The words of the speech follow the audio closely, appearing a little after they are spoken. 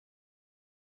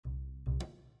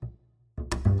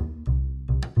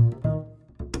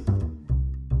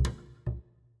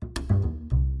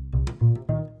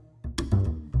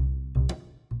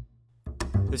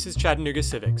This is Chattanooga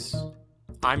Civics.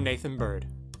 I'm Nathan Bird.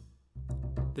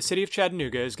 The city of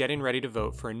Chattanooga is getting ready to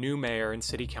vote for a new mayor and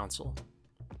city council.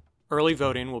 Early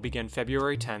voting will begin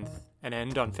February 10th and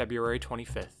end on February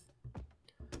 25th.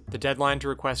 The deadline to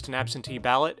request an absentee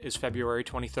ballot is February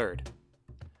 23rd.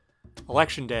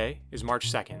 Election Day is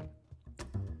March 2nd.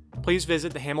 Please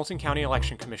visit the Hamilton County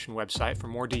Election Commission website for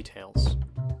more details.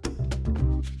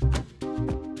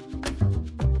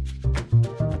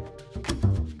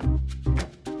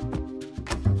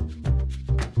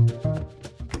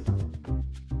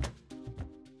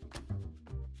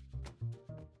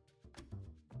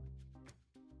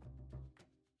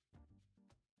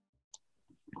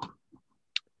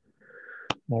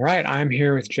 All right, I'm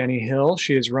here with Jenny Hill.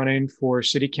 She is running for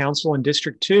City Council in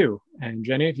District 2. And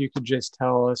Jenny, if you could just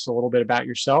tell us a little bit about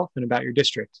yourself and about your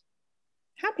district.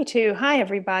 Happy to. Hi,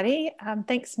 everybody.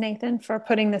 Thanks, Nathan, for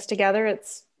putting this together.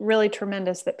 It's really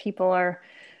tremendous that people are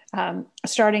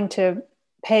starting to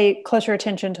pay closer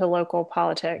attention to local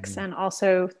politics, and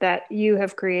also that you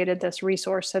have created this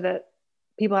resource so that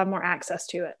people have more access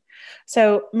to it.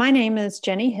 So my name is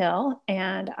Jenny Hill,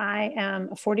 and I am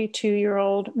a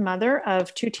 42-year-old mother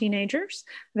of two teenagers,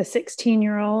 a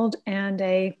 16-year-old and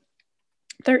a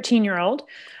 13-year-old.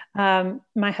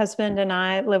 My husband and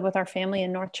I live with our family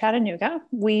in North Chattanooga.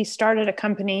 We started a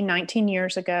company 19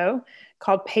 years ago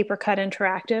called Papercut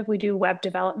Interactive. We do web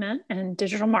development and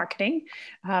digital marketing,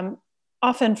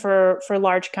 often for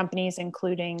large companies,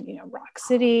 including Rock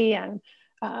City and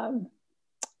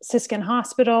Siskin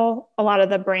Hospital, a lot of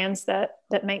the brands that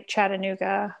make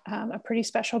Chattanooga a pretty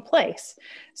special place.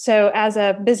 So as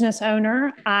a business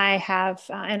owner, I have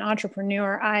an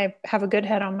entrepreneur, I have a good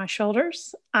head on my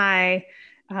shoulders. I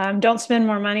don't spend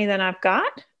more money than I've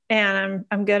got, and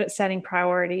I'm good at setting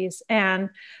priorities. And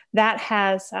that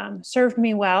has served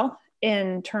me well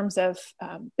in terms of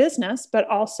business, but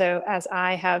also as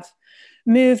I have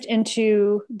moved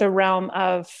into the realm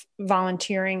of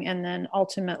volunteering and then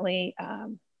ultimately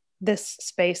this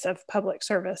space of public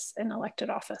service in elected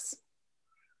office.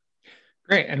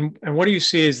 Great. And what do you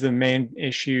see as the main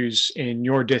issues in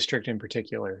your district in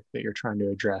particular that you're trying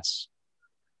to address?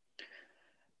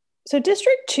 So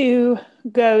District 2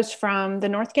 goes from the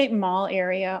Northgate Mall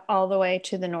area all the way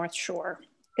to the North Shore.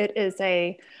 It is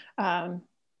a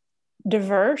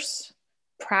diverse,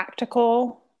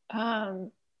 practical,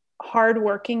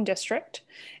 hardworking district.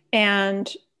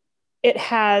 And it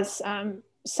has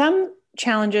some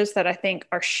challenges that I think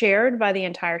are shared by the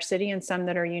entire city and some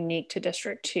that are unique to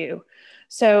District 2.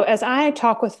 So as I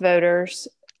talk with voters,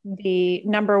 the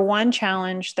number one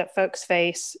challenge that folks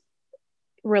face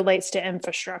relates to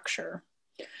infrastructure.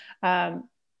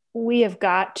 We have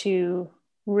got to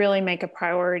really make a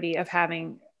priority of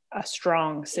having a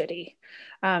strong city.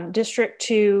 District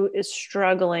 2 is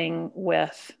struggling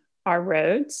with our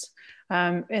roads.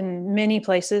 In many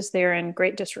places, they're in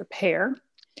great disrepair.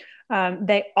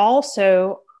 They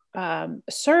also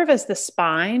serve as the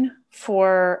spine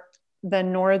for the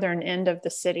northern end of the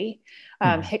city,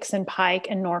 Hickson Pike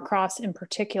and Norcross in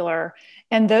particular.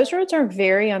 And those roads are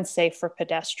very unsafe for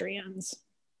pedestrians.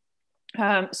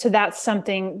 So that's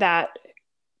something that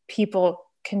people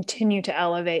continue to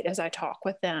elevate as I talk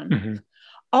with them.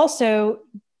 Also,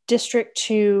 District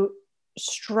 2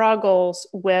 struggles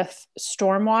with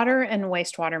stormwater and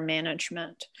wastewater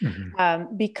management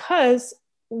because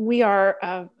we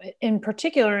are, in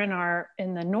particular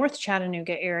in the North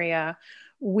Chattanooga area,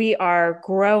 we are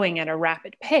growing at a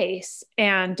rapid pace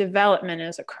and development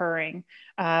is occurring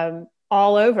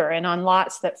all over and on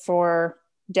lots that for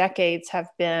decades have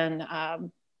been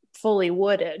fully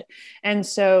wooded. And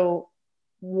so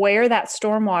where that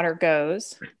stormwater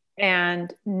goes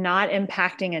and not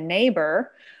impacting a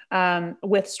neighbor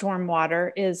with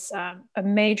stormwater is a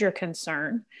major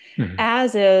concern,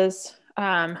 as is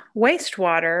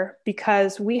wastewater,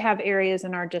 because we have areas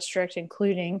in our district,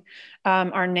 including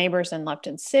our neighbors in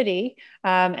Lupton City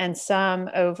and some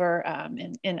over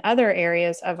in other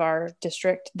areas of our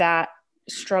district that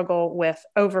struggle with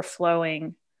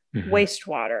overflowing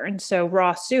wastewater. And so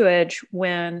raw sewage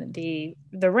when the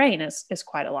rain is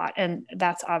quite a lot, and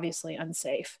that's obviously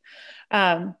unsafe.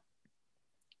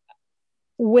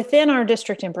 Within our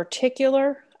district in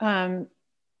particular,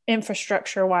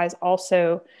 infrastructure-wise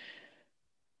also,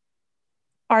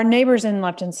 our neighbors in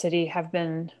Lupton City have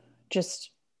been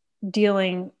just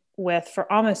dealing with,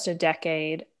 for almost a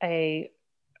decade, a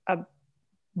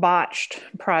botched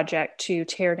project to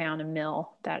tear down a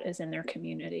mill that is in their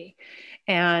community.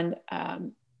 And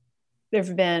there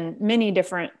have been many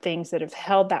different things that have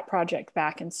held that project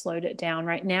back and slowed it down.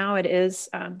 Right now, it is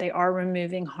they are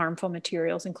removing harmful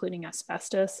materials, including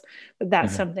asbestos, but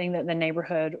that's something that the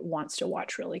neighborhood wants to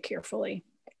watch really carefully.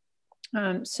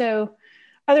 So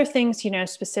other things,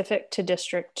 specific to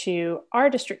District 2, our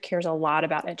district cares a lot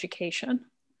about education.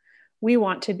 We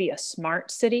want to be a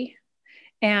smart city,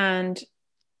 and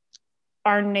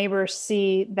our neighbors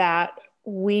see that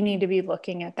we need to be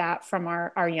looking at that from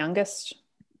our youngest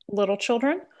little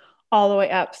children all the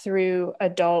way up through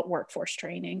adult workforce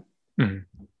training.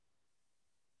 Mm-hmm.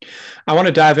 I want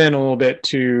to dive in a little bit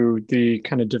to the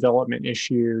kind of development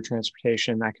issue,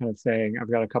 transportation, that kind of thing.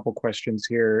 I've got a couple questions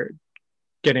here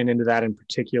getting into that in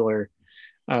particular.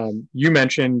 You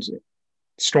mentioned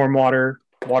stormwater,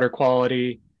 water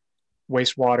quality,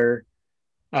 wastewater.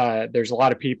 There's a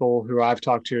lot of people who I've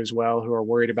talked to as well who are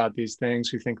worried about these things,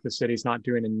 who think the city's not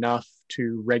doing enough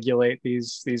to regulate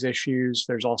these issues.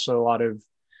 There's also a lot of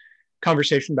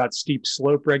conversation about steep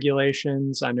slope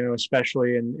regulations. I know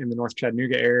especially in the North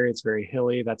Chattanooga area, it's very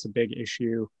hilly. That's a big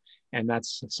issue. And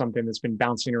that's something that's been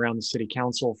bouncing around the city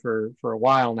council for a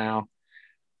while now.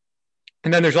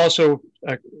 And then there's also,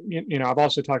 I've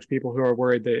also talked to people who are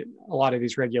worried that a lot of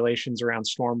these regulations around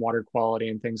stormwater quality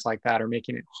and things like that are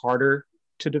making it harder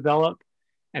to develop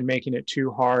and making it too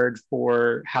hard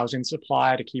for housing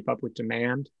supply to keep up with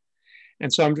demand.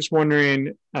 And so I'm just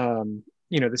wondering,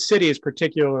 the city is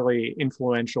particularly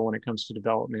influential when it comes to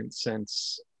development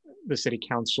since the city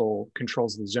council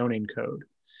controls the zoning code.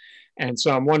 And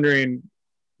so I'm wondering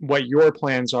what your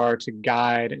plans are to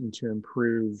guide and to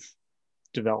improve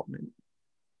development.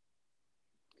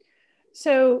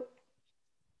 So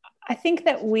I think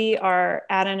that we are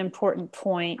at an important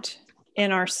point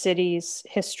in our city's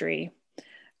history.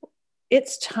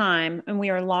 It's time, and we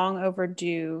are long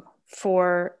overdue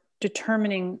for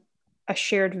determining a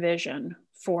shared vision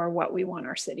for what we want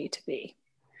our city to be.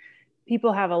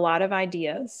 People have a lot of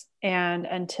ideas, and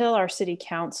until our city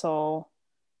council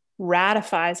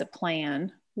ratifies a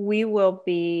plan, we will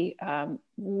be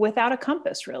without a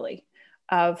compass, really,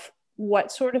 of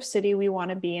what sort of city we want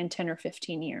to be in 10 or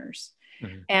 15 years.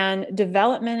 Mm-hmm. And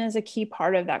development is a key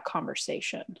part of that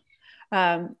conversation.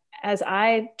 As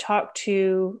I talk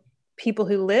to people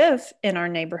who live in our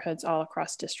neighborhoods all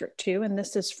across District 2, and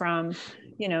this is from,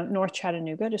 North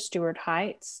Chattanooga to Stewart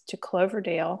Heights to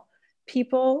Cloverdale,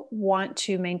 people want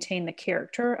to maintain the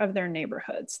character of their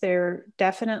neighborhoods. They're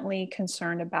definitely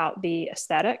concerned about the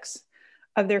aesthetics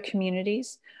of their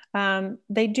communities.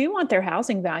 They do want their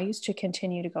housing values to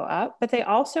continue to go up, but they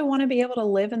also want to be able to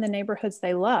live in the neighborhoods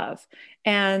they love.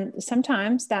 And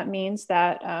sometimes that means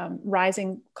that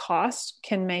rising costs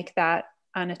can make that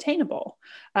unattainable.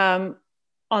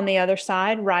 On the other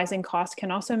side, rising costs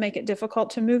can also make it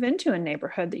difficult to move into a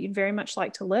neighborhood that you'd very much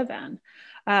like to live in.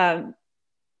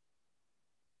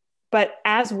 But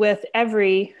as with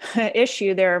every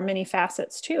issue, there are many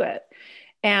facets to it.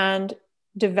 And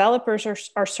developers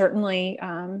are certainly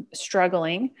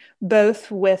struggling,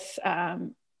 both with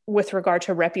regard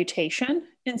to reputation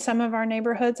in some of our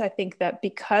neighborhoods. I think that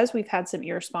because we've had some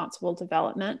irresponsible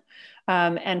development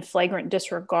and flagrant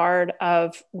disregard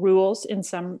of rules in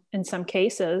some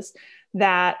cases,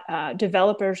 that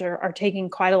developers are taking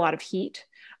quite a lot of heat.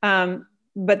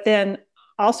 But then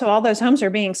also all those homes are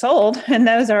being sold, and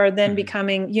those are then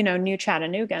becoming, new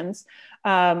Chattanoogans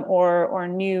or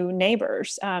new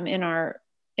neighbors in our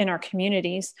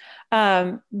communities.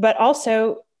 But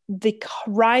also the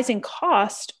rising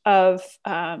cost of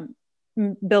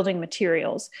building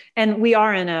materials. And we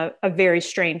are in a very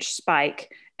strange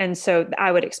spike. And so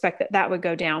I would expect that would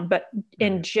go down. But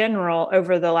in general,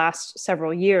 over the last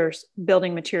several years,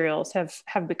 building materials have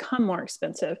become more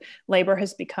expensive. Labor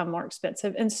has become more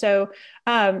expensive. And so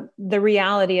the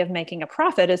reality of making a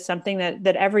profit is something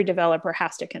that every developer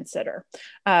has to consider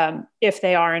if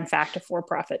they are, in fact, a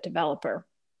for-profit developer.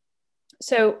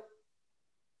 So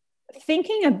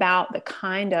thinking about the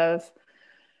kind of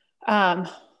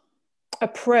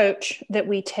approach that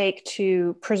we take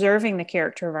to preserving the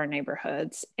character of our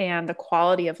neighborhoods and the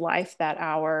quality of life that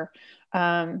our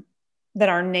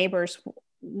neighbors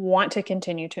want to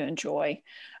continue to enjoy,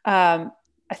 I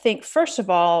think, first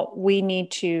of all, we need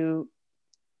to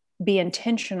be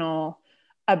intentional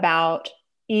about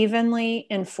evenly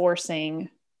enforcing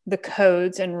the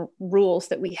codes and rules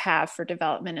that we have for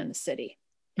development in the city.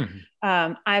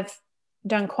 Mm-hmm. I've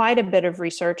done quite a bit of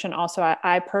research, and also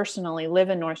I personally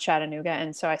live in North Chattanooga,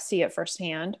 and so I see it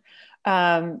firsthand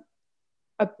about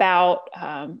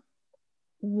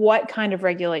what kind of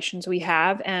regulations we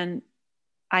have. And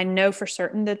I know for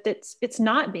certain that it's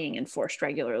not being enforced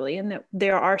regularly, and that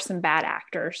there are some bad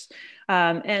actors.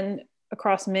 And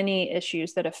across many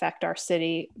issues that affect our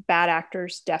city, bad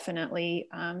actors definitely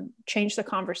change the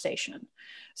conversation.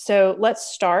 So let's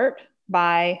start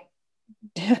by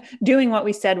doing what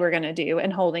we said we're going to do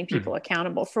and holding people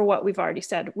accountable for what we've already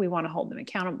said we want to hold them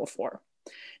accountable for.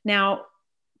 Now,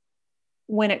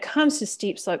 when it comes to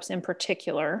steep slopes in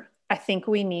particular, I think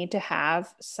we need to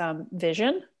have some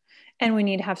vision and we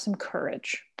need to have some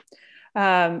courage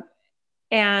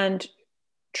and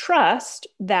trust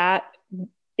that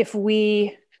if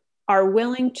we are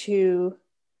willing to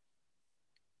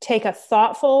take a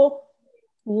thoughtful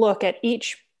look at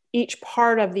each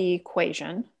part of the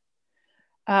equation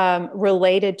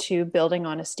related to building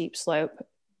on a steep slope,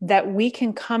 that we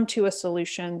can come to a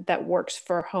solution that works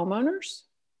for homeowners,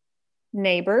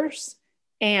 neighbors,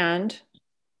 and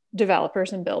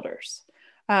developers and builders.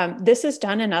 This is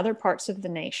done in other parts of the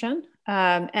nation,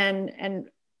 and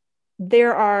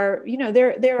there are,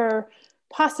 there are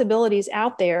possibilities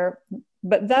out there.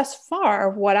 But thus far,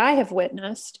 what I have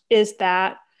witnessed is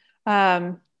that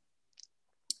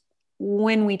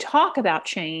when we talk about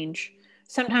change,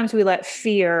 sometimes we let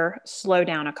fear slow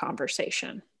down a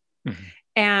conversation. Mm-hmm.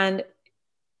 And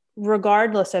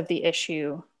regardless of the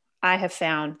issue, I have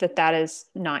found that that is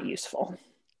not useful.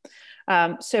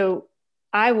 So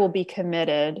I will be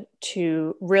committed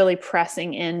to really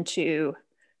pressing into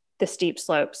the steep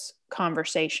slopes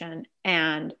conversation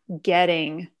and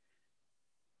getting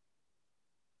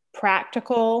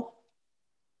practical,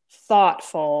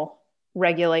 thoughtful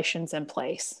regulations in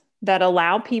place that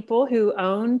allow people who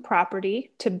own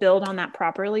property to build on that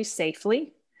property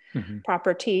safely,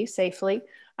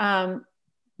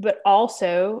 but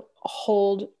also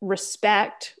hold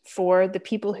respect for the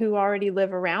people who already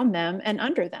live around them and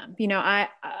under them.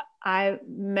 I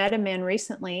met a man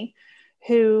recently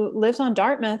who lives on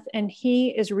Dartmouth, and he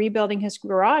is rebuilding his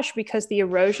garage because the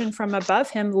erosion from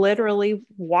above him literally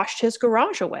washed his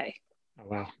garage away. Oh,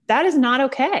 wow. That is not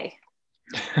okay.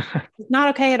 It's not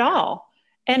okay at all.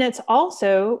 And it's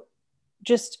also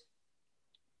just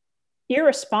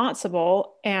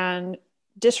irresponsible and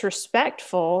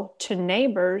disrespectful to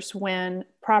neighbors when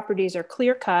properties are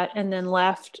clear cut and then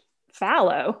left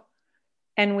fallow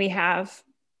and we have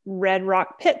red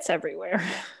rock pits everywhere.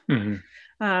 Mm-hmm.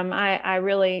 I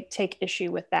really take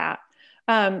issue with that.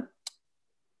 But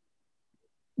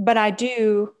I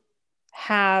do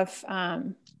have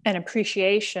an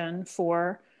appreciation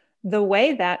for the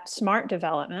way that smart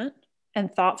development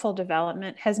and thoughtful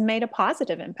development has made a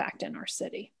positive impact in our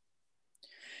city.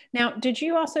 Now, did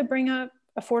you also bring up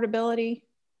affordability,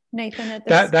 Nathan? At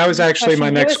this that was actually my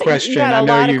next question. You got a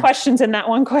lot of questions in that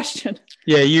one question.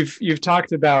 Yeah, you've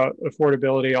talked about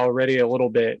affordability already a little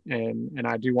bit, and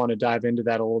I do want to dive into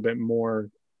that a little bit more,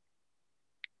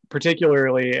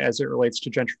 particularly as it relates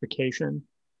to gentrification.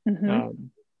 Mm-hmm.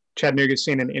 Chattanooga's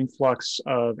seen an influx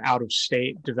of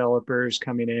out-of-state developers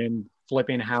coming in,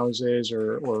 flipping houses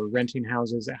or renting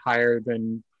houses at higher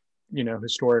than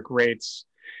historic rates.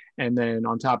 And then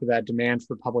on top of that, demand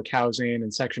for public housing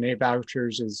and Section 8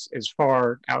 vouchers is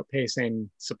far outpacing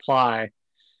supply.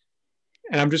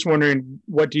 And I'm just wondering,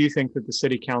 what do you think that the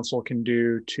city council can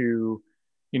do to,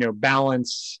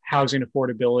 balance housing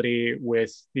affordability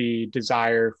with the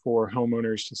desire for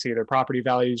homeowners to see their property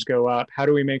values go up? How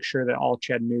do we make sure that all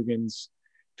Chattanoogans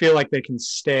feel like they can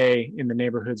stay in the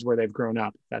neighborhoods where they've grown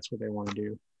up, if that's what they want to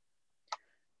do?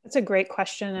 That's a great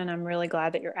question, and I'm really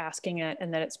glad that you're asking it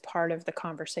and that it's part of the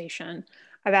conversation.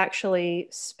 I've actually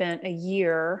spent a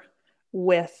year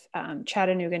with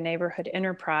Chattanooga Neighborhood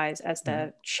Enterprise as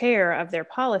the chair of their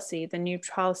policy, the new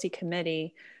policy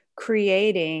committee,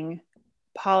 creating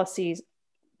policies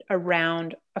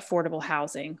around affordable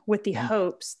housing with the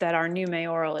hopes that our new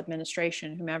mayoral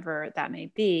administration, whomever that may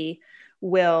be,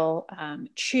 will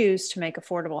choose to make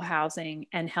affordable housing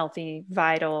and healthy,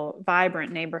 vital,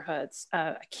 vibrant neighborhoods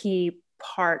a key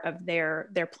part of their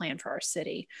plan for our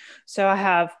city. So I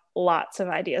have lots of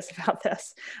ideas about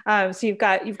this. So you've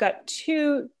got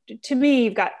two, to me,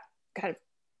 you've got kind of,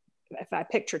 if I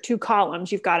picture two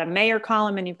columns, you've got a mayor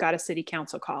column and you've got a city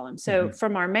council column. So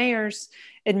from our mayor's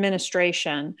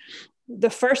administration, the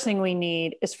first thing we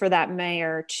need is for that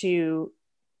mayor to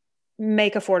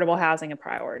make affordable housing a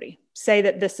priority, say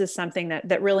that this is something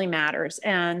that really matters,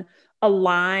 and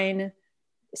align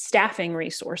staffing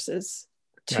resources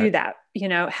to that.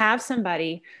 Have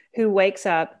somebody who wakes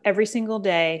up every single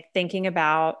day thinking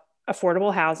about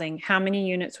affordable housing, how many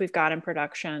units we've got in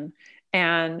production,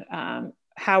 and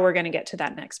how we're going to get to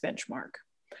that next benchmark.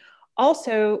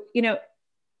 Also,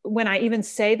 when I even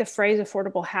say the phrase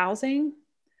affordable housing,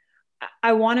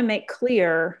 I want to make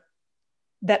clear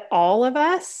that all of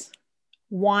us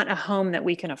want a home that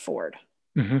we can afford.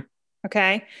 Mm-hmm.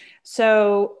 Okay.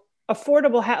 So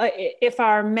affordable, if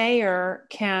our mayor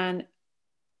can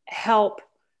help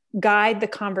guide the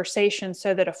conversation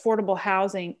so that affordable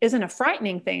housing isn't a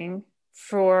frightening thing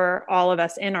for all of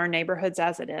us in our neighborhoods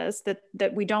as it is,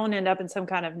 that we don't end up in some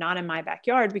kind of not in my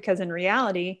backyard, because in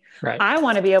reality, Right. I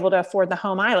want to be able to afford the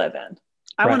home I live in.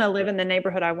 I want to live in the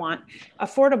neighborhood I want.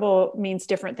 Affordable means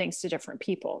different things to different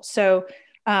people. So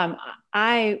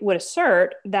I would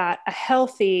assert that a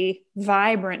healthy,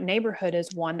 vibrant neighborhood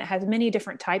is one that has many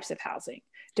different types of housing,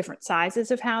 different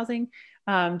sizes of housing,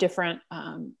 different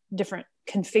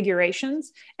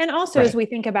configurations. And also, as we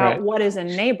think about what is a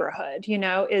neighborhood,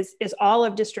 is all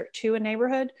of District 2 a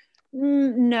neighborhood?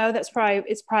 No, it's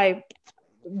probably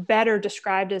better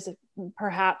described as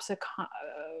perhaps a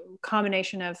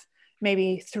combination of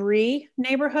maybe 3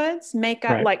 neighborhoods make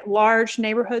up, like large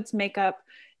neighborhoods make up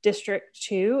District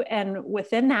 2. And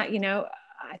within that,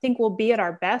 I think we'll be at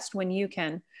our best when you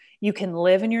can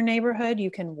live in your neighborhood,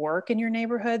 you can work in your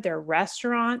neighborhood. There are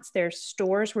restaurants, there's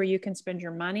stores where you can spend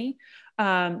your money.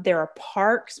 There are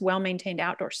parks, well-maintained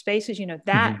outdoor spaces.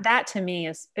 That to me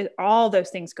is all those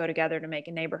things go together to make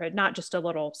a neighborhood, not just a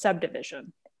little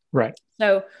subdivision. Right.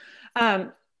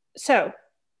 So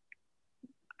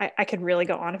I could really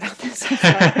go on about this.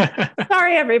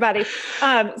 Sorry, everybody.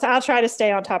 So I'll try to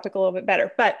stay on topic a little bit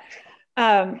better. But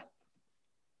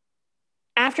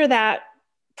after that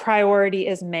priority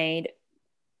is made,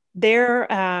 there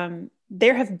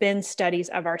have been studies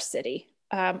of our city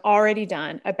already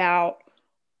done about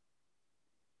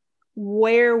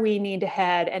where we need to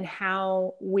head and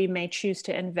how we may choose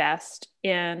to invest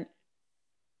in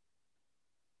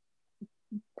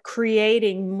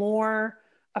creating more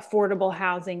affordable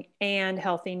housing and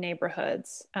healthy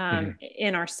neighborhoods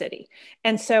in our city.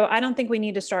 And so I don't think we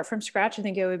need to start from scratch. I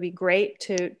think it would be great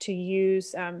to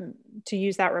use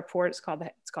that report. It's called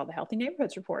the Healthy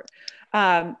Neighborhoods Report,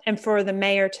 and for the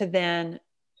mayor to then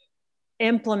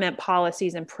implement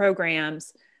policies and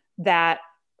programs that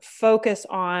focus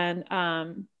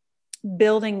on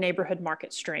building neighborhood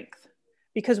market strength,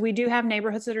 because we do have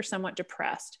neighborhoods that are somewhat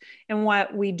depressed. And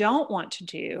what we don't want to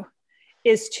do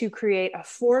is to create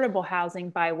affordable housing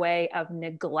by way of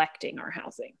neglecting our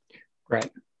housing.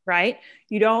 Right?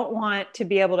 You don't want to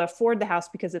be able to afford the house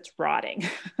because it's rotting.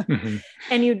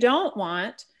 And you don't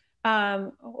want,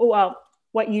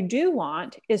 what you do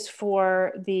want is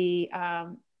for the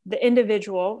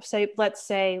individual, let's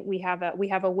say we have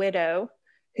a widow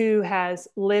who has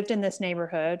lived in this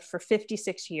neighborhood for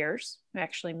 56 years. I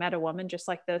actually met a woman just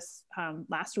like this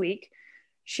last week.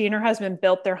 She and her husband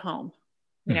built their home.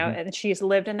 And she's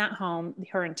lived in that home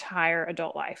her entire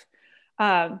adult life.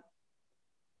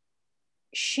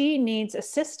 She needs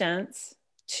assistance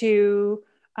to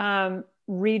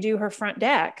redo her front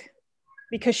deck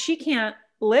because she can't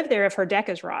live there if her deck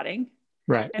is rotting.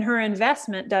 Right. And her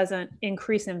investment doesn't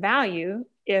increase in value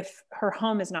if her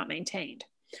home is not maintained.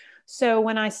 So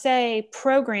when I say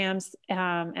programs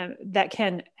that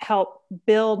can help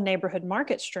build neighborhood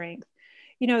market strength,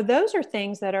 those are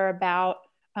things that are about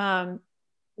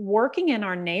working in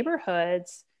our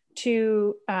neighborhoods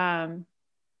to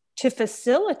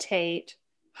facilitate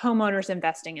homeowners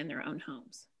investing in their own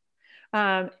homes,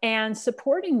 and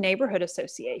supporting neighborhood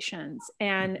associations.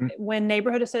 And when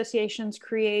neighborhood associations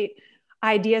create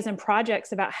ideas and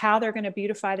projects about how they're going to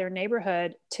beautify their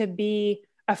neighborhood, to be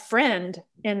a friend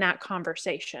in that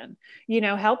conversation,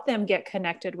 help them get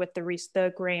connected with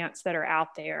the grants that are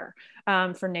out there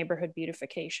for neighborhood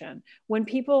beautification. When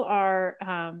people are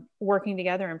working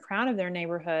together and proud of their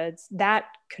neighborhoods, that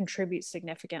contributes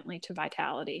significantly to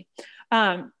vitality.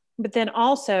 But then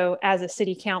also, as a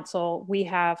city council, we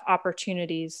have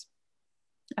opportunities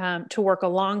to work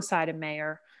alongside a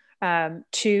mayor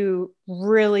to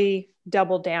really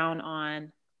double down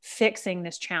on fixing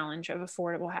this challenge of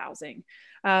affordable housing.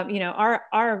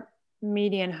 Our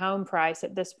median home price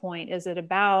at this point is at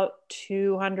about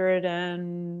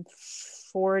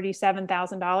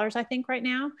 $247,000, I think, right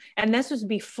now. And this was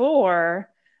before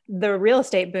the real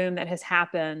estate boom that has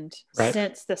happened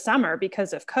since the summer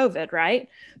because of COVID, right?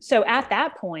 So at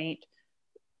that point,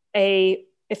 if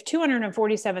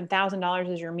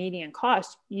 $247,000 is your median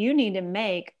cost, you need to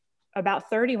make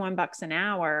about $31 an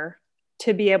hour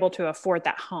to be able to afford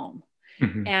that home.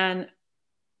 And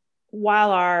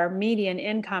while our median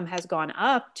income has gone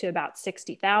up to about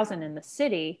 $60,000 in the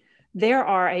city, there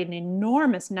are an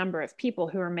enormous number of people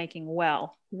who are making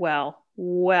well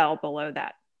below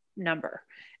that number.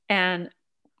 And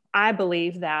I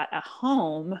believe that a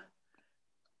home,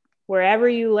 wherever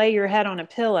you lay your head on a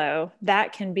pillow,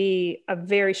 that can be a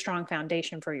very strong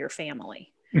foundation for your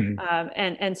family.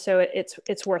 And so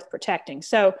it's worth protecting.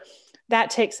 So that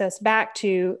takes us back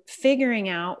to figuring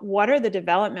out what are the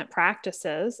development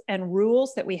practices and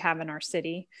rules that we have in our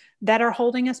city that are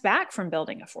holding us back from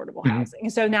building affordable housing.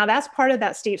 And so now that's part of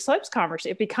that steep slopes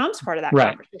conversation. It becomes part of that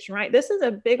conversation, right? This is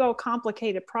a big old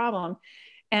complicated problem.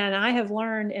 And I have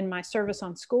learned in my service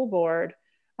on school board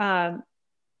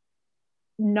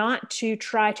not to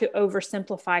try to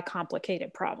oversimplify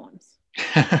complicated problems,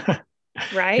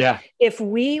 right? Yeah. If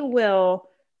we will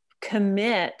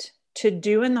commit to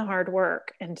doing the hard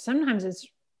work, and sometimes it's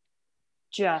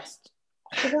just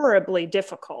horribly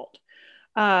difficult,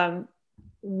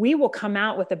 we will come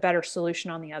out with a better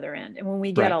solution on the other end. And when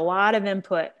we get a lot of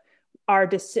input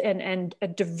and a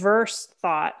diverse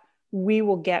thought, we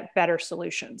will get better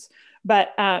solutions.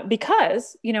 But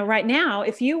because, right now,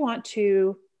 if you're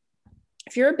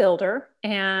a builder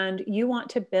and you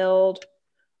want to build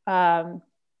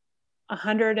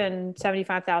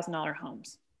 $175,000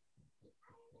 homes,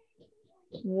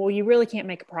 well, you really can't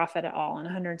make a profit at all on a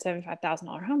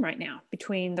 $175,000 home right now,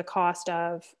 between the cost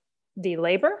of the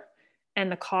labor and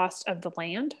the cost of the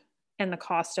land and the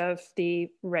cost of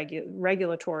the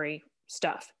regulatory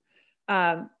stuff.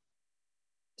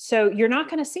 So you're not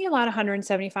going to see a lot of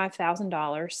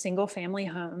 $175,000 single family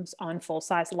homes on full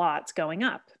size lots going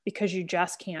up, because you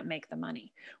just can't make the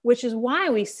money, which is why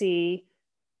we see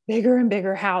bigger and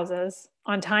bigger houses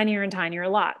on tinier and tinier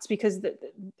lots, because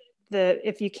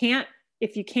if you can't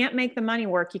make the money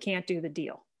work, you can't do the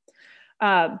deal.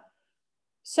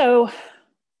 So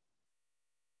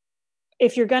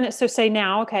if you're going to, say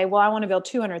now, okay, well, I want to build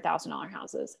 $200,000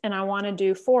 houses and I want to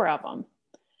do 4 of them.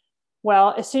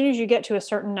 Well, as soon as you get to a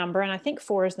certain number, and I think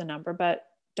 4 is the number, but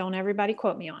don't everybody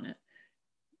quote me on it,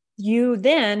 you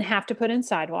then have to put in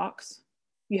sidewalks,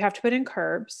 you have to put in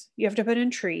curbs, you have to put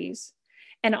in trees,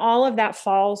 and all of that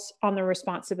falls on the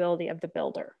responsibility of the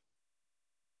builder.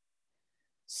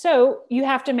 So you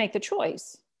have to make the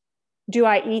choice. Do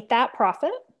I eat that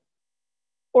profit,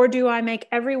 or do I make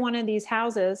every one of these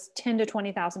houses $10,000 to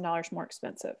 $20,000 more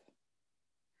expensive?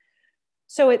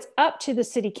 So it's up to the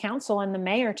city council and the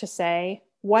mayor to say,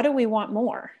 what do we want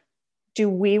more? Do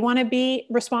we want to be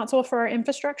responsible for our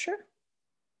infrastructure?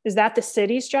 Is that the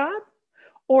city's job,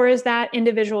 or is that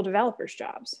individual developers'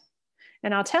 jobs?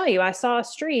 And I'll tell you, I saw a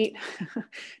street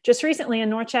just recently in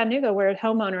North Chattanooga where a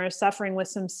homeowner is suffering with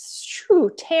some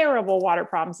terrible water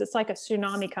problems. It's like a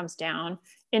tsunami comes down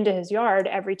into his yard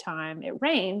every time it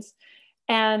rains.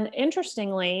 And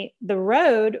interestingly, the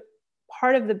road,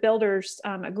 part of the builder's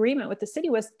agreement with the city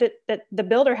was that the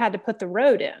builder had to put the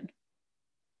road in.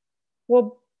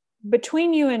 Well,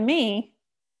 between you and me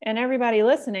and everybody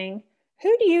listening,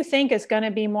 who do you think is going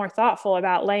to be more thoughtful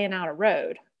about laying out a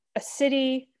road? A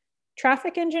city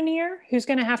traffic engineer who's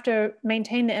going to have to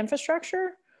maintain the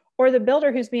infrastructure, or the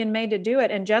builder who's being made to do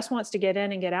it and just wants to get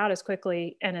in and get out as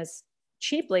quickly and as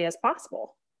cheaply as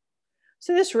possible?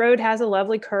 So this road has a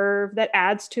lovely curve that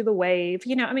adds to the wave.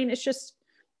 It's just,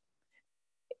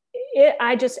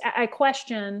 I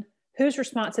question whose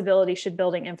responsibility should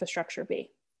building infrastructure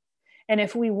be? And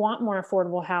if we want more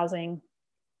affordable housing,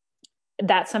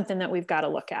 that's something that we've got to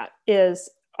look at is,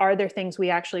 are there things we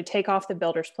actually take off the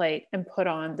builder's plate and put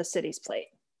on the city's plate?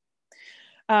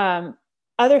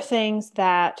 Other things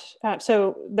that,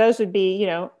 so those would be,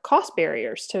 cost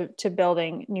barriers to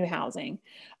building new housing.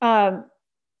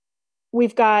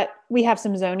 We have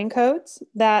some zoning codes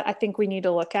that I think we need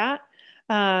to look at.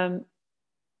 I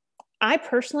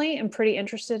personally am pretty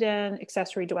interested in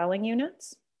accessory dwelling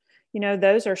units.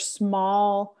 Those are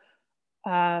small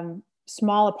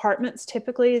apartments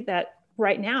typically that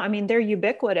right now, they're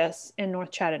ubiquitous in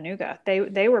North Chattanooga.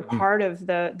 They were part of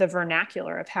the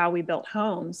vernacular of how we built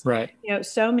homes. Right.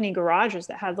 So many garages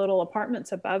that had little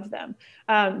apartments above them.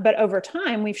 But over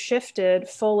time, we've shifted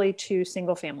fully to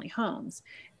single family homes.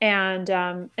 And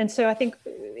so I think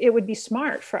it would be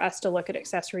smart for us to look at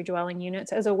accessory dwelling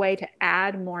units as a way to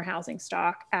add more housing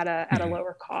stock at a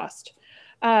lower cost.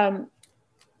 But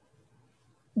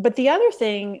the other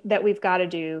thing that we've got to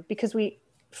do, because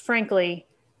frankly,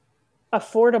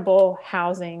 affordable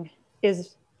housing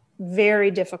is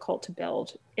very difficult to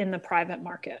build in the private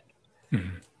market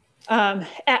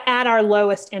at our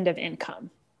lowest end of income.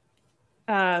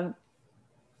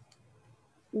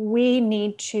 We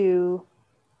need to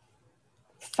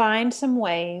find some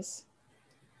ways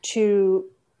to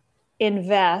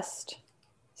invest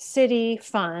city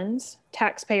funds,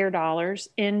 taxpayer dollars,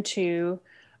 into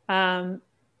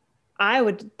I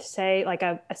would say like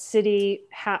a city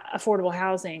affordable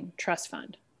housing trust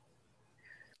fund.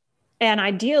 And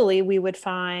ideally we would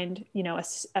find, a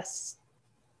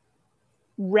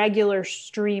regular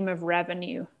stream of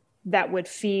revenue that would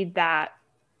feed that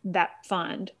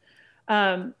fund.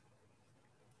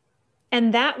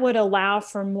 And that would allow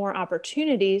for more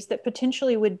opportunities that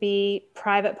potentially would be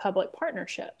private-public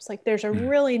partnerships. Like there's a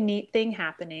really neat thing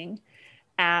happening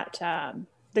at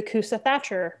the Coosa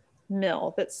Thatcher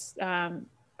mill that's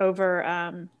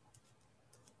over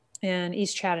in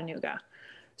East Chattanooga.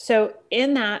 So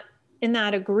in that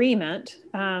agreement,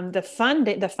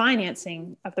 the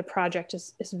financing of the project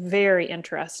is very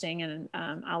interesting, and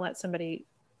I'll let somebody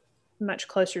much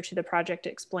closer to the project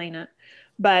explain it.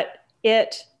 But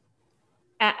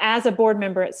as a board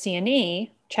member at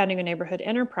CNE, Chattanooga Neighborhood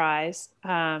Enterprise,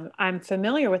 I'm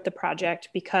familiar with the project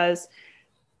because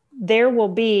there will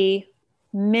be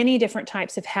many different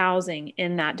types of housing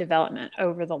in that development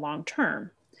over the long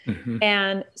term. Mm-hmm.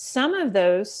 And some of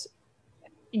those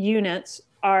units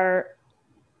are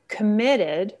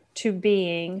committed to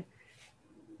being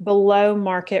below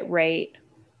market rate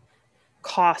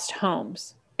cost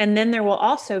homes. And then there will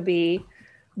also be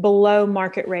below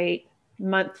market rate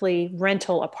monthly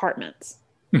rental apartments.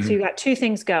 Mm-hmm. So you've got two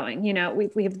things going. You know,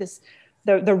 we have this,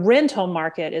 the rental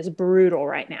market is brutal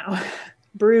right now,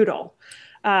 brutal.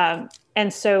 And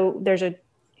so there's a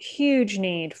huge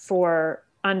need for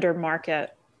under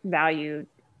market valued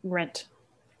rent.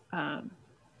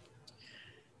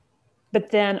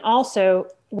 But then also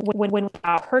when we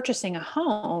are purchasing a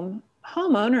home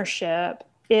ownership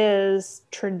is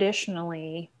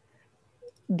traditionally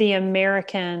the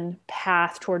American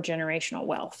path toward generational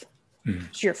wealth. Mm-hmm.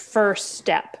 It's your first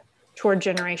step toward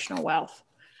generational wealth.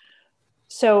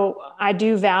 So I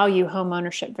do value home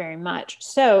ownership very much.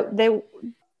 So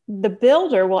the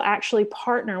builder will actually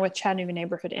partner with Chattanooga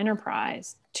Neighborhood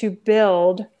Enterprise to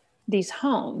build these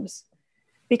homes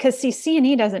because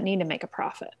CNE doesn't need to make a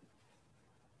profit.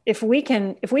 If we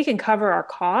can cover our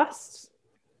costs,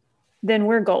 then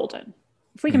we're golden.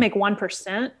 If we can make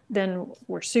 1%, then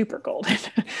we're super golden.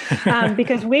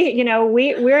 Because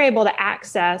we're able to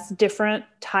access different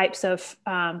types of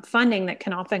funding that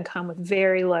can often come with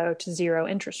very low to zero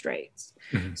interest rates.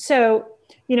 Mm-hmm. So,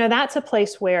 that's a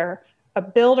place where a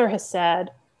builder has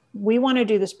said, we want to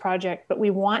do this project, but we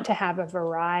want to have a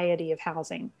variety of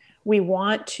housing. We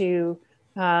want to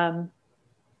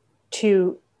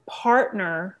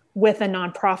partner with a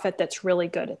nonprofit that's really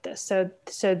good at this. So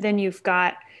then you've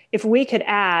got, if we could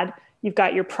add, you've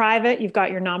got your private, you've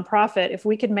got your nonprofit. If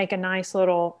we could make a nice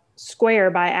little square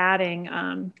by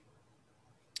adding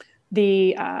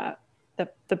the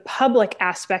public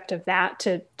aspect of that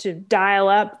to dial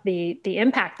up the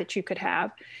impact that you could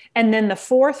have, and then the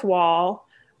fourth wall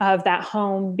of that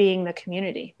home being the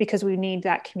community, because we need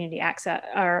that community access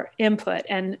or input.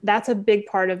 And that's a big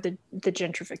part of the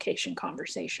gentrification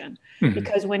conversation, mm-hmm.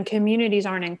 because when communities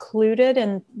aren't included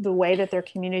in the way that their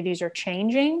communities are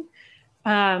changing,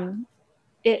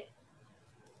 it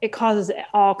causes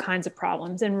all kinds of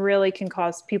problems and really can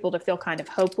cause people to feel kind of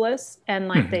hopeless and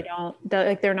like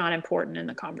mm-hmm. they're not important in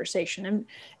the conversation.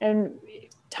 And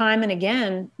time and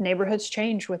again, neighborhoods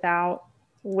change without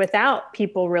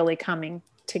people really coming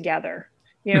together.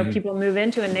 Mm-hmm. People move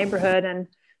into a neighborhood and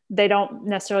they don't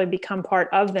necessarily become part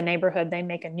of the neighborhood. They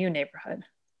make a new neighborhood.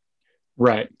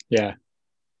 Right. Yeah.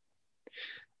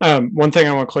 One thing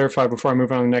I want to clarify before I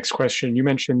move on to the next question, you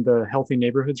mentioned the Healthy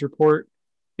Neighborhoods Report.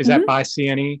 Is mm-hmm. that by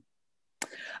CNE?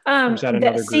 Or is that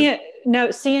another group? No,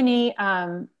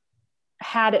 CNE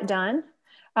had it done.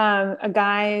 A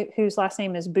guy whose last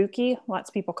name is Buki. Lots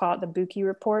of people call it the Buki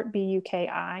Report,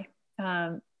 Buki.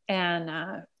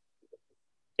 And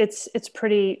it's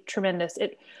pretty tremendous.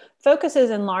 It focuses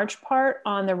in large part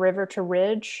on the River to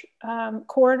Ridge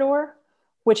corridor,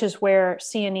 which is where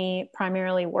CNE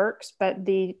primarily works. But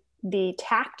the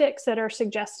tactics that are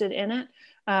suggested in it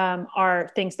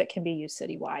are things that can be used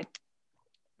citywide.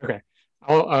 Okay.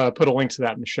 I'll put a link to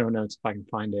that in the show notes if I can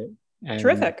find it. And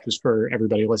terrific. Just for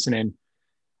everybody listening.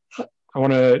 I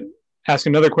want to ask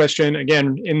another question,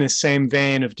 again, in the same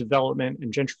vein of development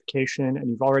and gentrification, and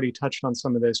you've already touched on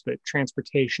some of this, but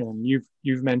transportation,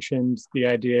 you've mentioned the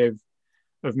idea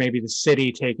of maybe the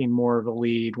city taking more of a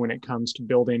lead when it comes to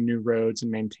building new roads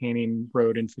and maintaining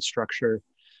road infrastructure.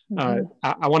 Mm-hmm.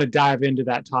 I want to dive into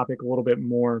that topic a little bit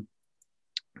more.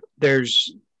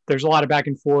 There's a lot of back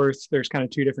and forth. There's kind of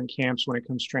two different camps when it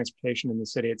comes to transportation in the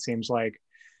city, it seems like,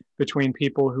 between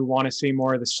people who want to see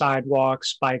more of the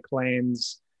sidewalks, bike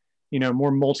lanes,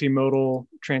 more multimodal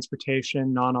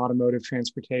transportation, non-automotive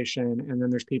transportation. And then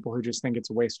there's people who just think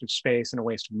it's a waste of space and a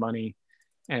waste of money.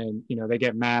 And, they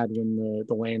get mad when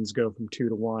the lanes go from 2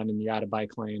 to 1 and you add a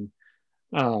bike lane.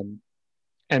 And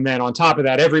then on top of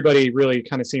that, everybody really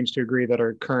kind of seems to agree that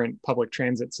our current public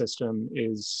transit system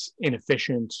is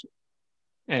inefficient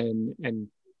and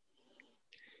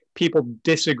people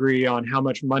disagree on how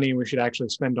much money we should actually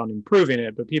spend on improving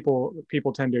it, but people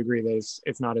tend to agree that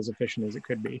it's not as efficient as it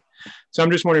could be. So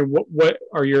I'm just wondering, what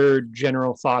are your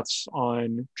general thoughts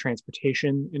on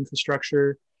transportation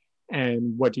infrastructure,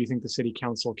 and what do you think the city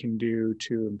council can do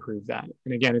to improve that?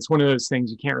 And again, it's one of those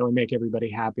things you can't really make everybody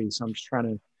happy. So I'm just trying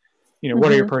to,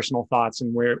 what are your personal thoughts,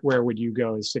 and where would you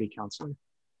go as city councilor?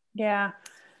 Yeah.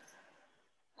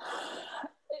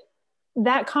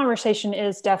 That conversation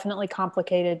is definitely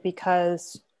complicated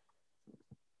because,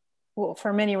 well,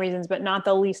 for many reasons, but not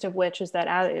the least of which is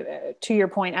that, to your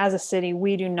point, as a city,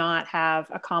 we do not have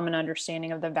a common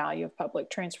understanding of the value of public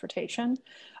transportation,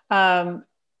 nor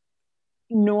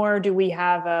do we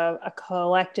have a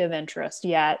collective interest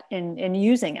yet in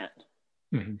using it.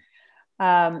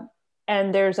 Mm-hmm.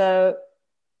 And there's an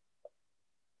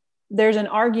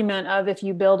argument of, if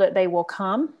you build it, they will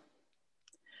come.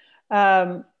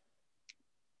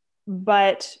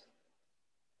 But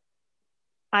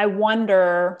I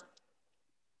wonder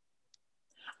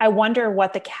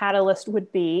what the catalyst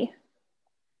would be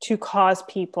to cause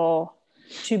people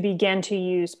to begin to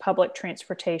use public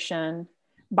transportation,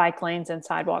 bike lanes, and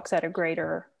sidewalks at a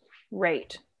greater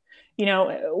rate.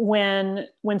 When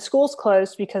schools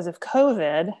closed because of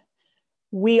COVID,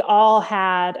 we all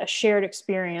had a shared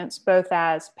experience, both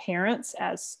as parents,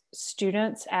 as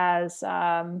students, as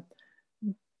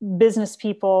business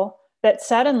people, that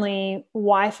suddenly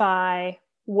Wi-Fi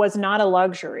was not a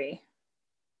luxury,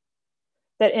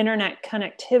 that internet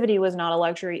connectivity was not a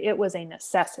luxury, it was a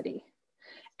necessity.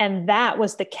 And that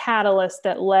was the catalyst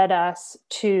that led us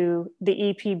to the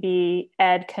EPB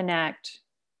EdConnect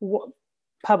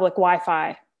public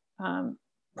Wi-Fi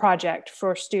project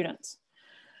for students.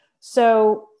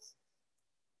 So,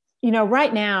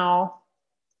 right now,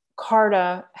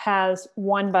 CARTA has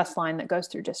one bus line that goes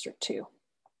through District 2.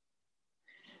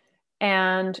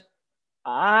 And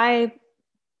I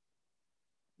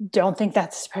don't think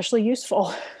that's especially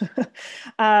useful.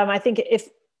 I think if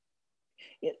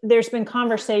there's been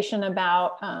conversation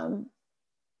about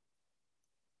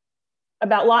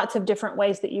lots of different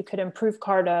ways that you could improve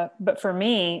CARTA, but for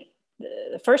me,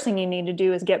 the first thing you need to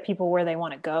do is get people where they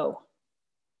want to go.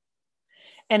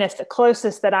 And if the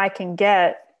closest that I can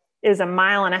get is 1.5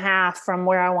 miles from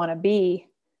where I want to be,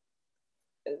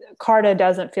 CARTA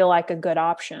doesn't feel like a good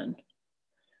option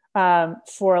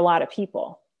for a lot of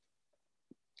people.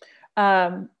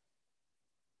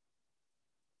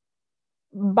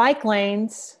 Bike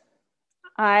lanes,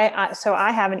 so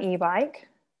I have an e-bike,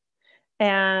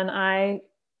 and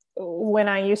when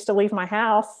I used to leave my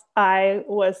house, I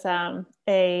was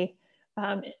a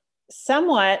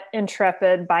somewhat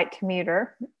intrepid bike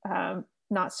commuter,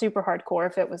 not super hardcore.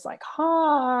 If it was like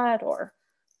hot or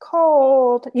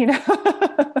cold,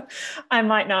 I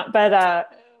might not,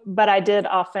 but I did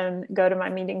often go to my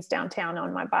meetings downtown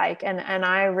on my bike, and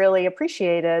I really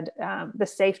appreciated the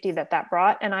safety that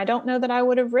brought. And I don't know that I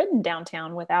would have ridden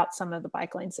downtown without some of the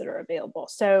bike lanes that are available.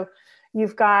 So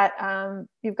you've got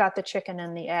the chicken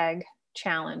and the egg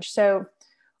challenge. So,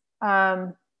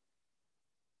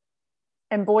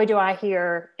 and boy, do I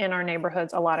hear in our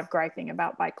neighborhoods a lot of griping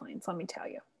about bike lanes. Let me tell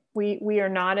you, we are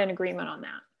not in agreement on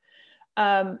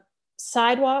that.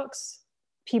 Sidewalks,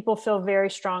 people feel very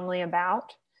strongly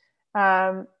about.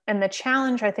 And the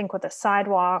challenge, I think, with a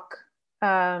sidewalk,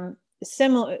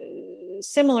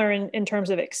 similar in terms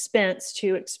of expense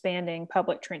to expanding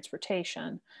public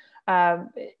transportation.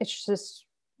 It's just,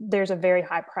 there's a very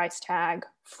high price tag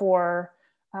for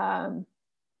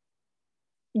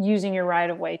using your right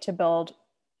of way to build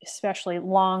especially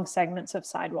long segments of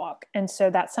sidewalk. And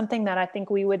so that's something that I think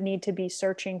we would need to be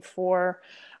searching for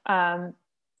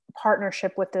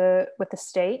partnership with the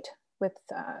state, with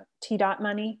TDOT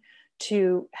money,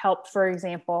 to help, for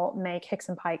example, make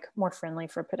Hixson Pike more friendly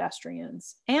for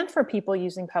pedestrians and for people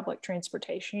using public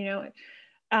transportation.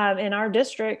 In our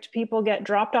district, people get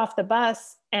dropped off the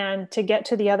bus, and to get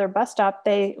to the other bus stop,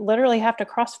 they literally have to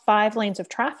cross 5 lanes of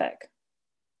traffic.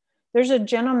 There's a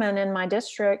gentleman in my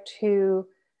district who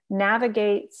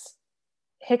navigates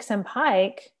Hixson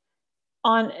Pike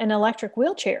on an electric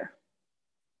wheelchair.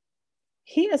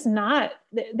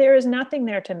 There is nothing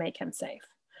there to make him safe.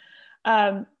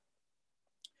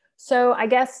 So I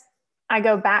guess I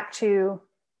go back to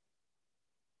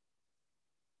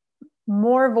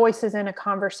more voices in a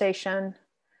conversation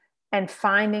and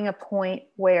finding a point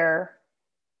where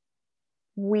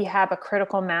we have a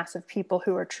critical mass of people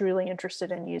who are truly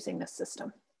interested in using this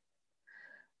system.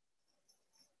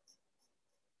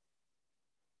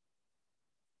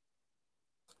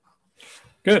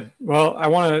 Good. Well, I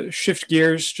want to shift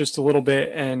gears just a little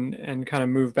bit and kind of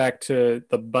move back to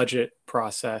the budget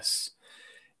process.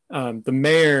 The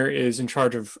mayor is in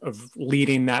charge of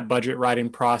leading that budget writing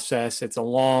process. It's a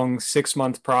long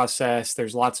 6-month process.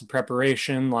 There's lots of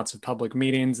preparation, lots of public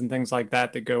meetings and things like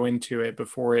that that go into it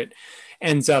before it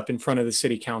ends up in front of the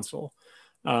city council.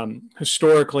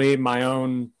 Historically, my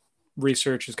own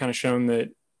research has kind of shown that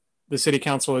the city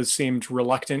council has seemed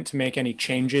reluctant to make any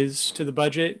changes to the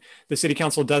budget. The city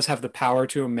council does have the power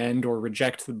to amend or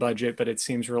reject the budget, but it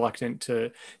seems reluctant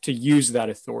to use that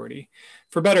authority,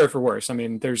 for better or for worse. I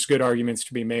mean, there's good arguments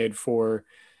to be made for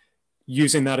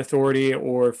using that authority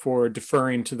or for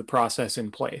deferring to the process in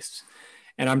place.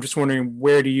 And I'm just wondering,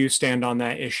 where do you stand on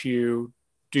that issue?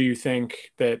 Do you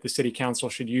think that the city council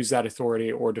should use that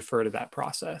authority or defer to that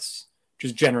process,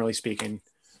 just generally speaking?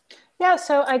 Yeah,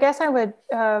 so I guess I would,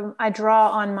 I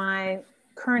draw on my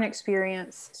current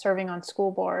experience serving on school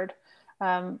board.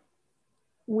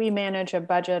 We manage a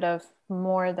budget of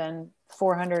more than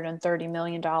 $430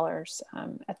 million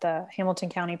at the Hamilton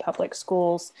County Public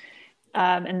Schools.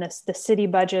 And the city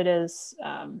budget is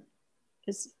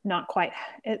not quite,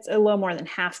 it's a little more than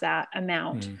half that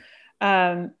amount.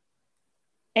 And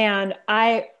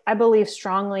I believe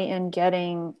strongly in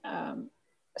getting a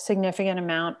significant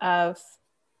amount of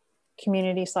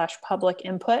community/public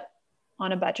input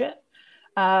on a budget,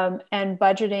 and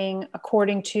budgeting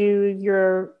according to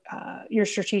your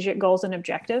strategic goals and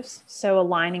objectives. So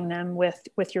aligning them with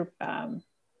your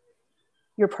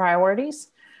priorities.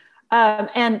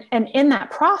 And in that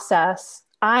process,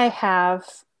 I have,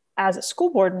 as a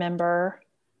school board member,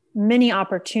 many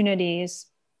opportunities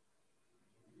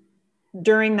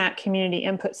during that community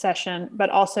input session, but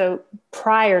also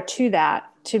prior to that,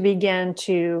 to begin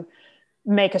to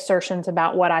make assertions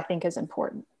about what I think is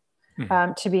important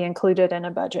to be included in a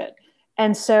budget.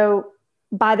 And so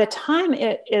by the time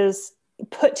it is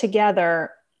put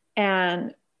together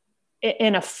and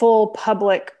in a full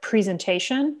public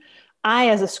presentation, I,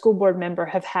 as a school board member,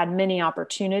 have had many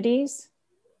opportunities,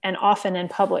 and often in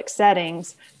public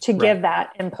settings, to give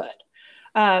that input.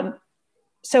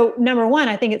 So number one,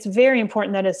 I think it's very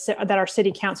important that our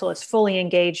city council is fully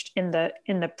engaged in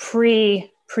the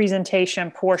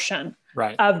pre-presentation portion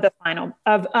of the final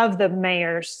of the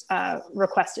mayor's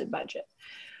requested budget.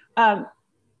 But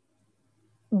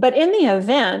in the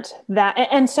event that,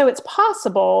 and so it's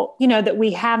possible, that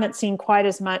we haven't seen quite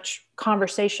as much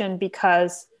conversation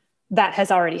because that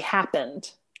has already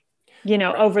happened,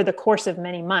 over the course of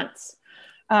many months.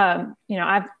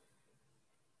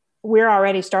 We're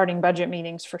already starting budget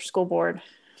meetings for school board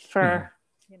for,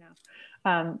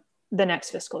 the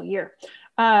next fiscal year.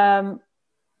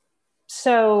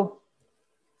 So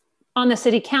on the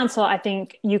city council, I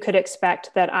think you could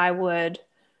expect that I would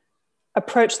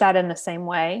approach that in the same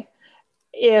way.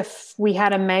 If we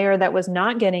had a mayor that was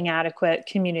not getting adequate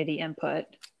community input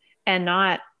and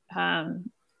not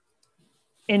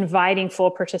inviting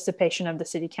full participation of the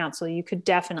city council, you could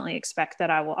definitely expect that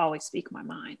I will always speak my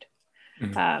mind.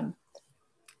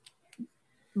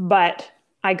 But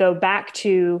I go back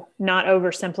to not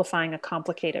oversimplifying a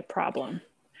complicated problem.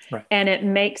 And it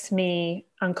makes me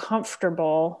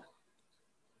uncomfortable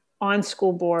on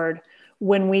school board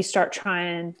when we start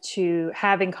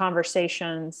having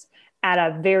conversations at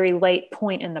a very late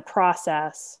point in the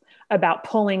process about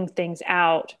pulling things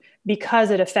out because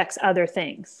it affects other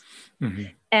things.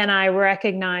 And I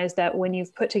recognize that when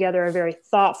you've put together a very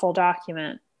thoughtful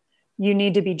document, you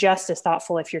need to be just as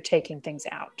thoughtful if you're taking things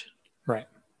out. Right.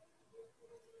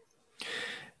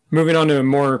 Moving on to a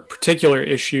more particular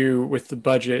issue with the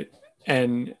budget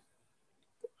and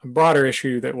a broader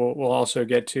issue that we'll also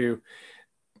get to.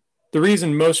 The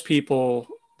reason most people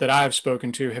that I've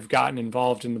spoken to have gotten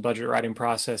involved in the budget writing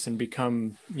process and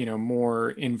become,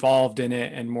 more involved in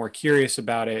it and more curious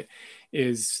about it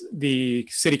is the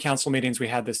city council meetings we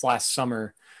had this last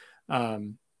summer.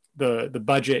 The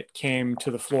budget came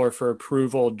to the floor for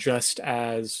approval just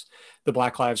as the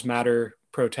Black Lives Matter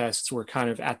protests were kind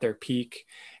of at their peak.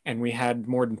 And we had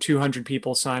more than 200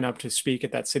 people sign up to speak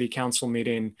at that city council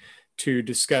meeting to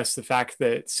discuss the fact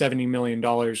that $70 million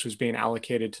was being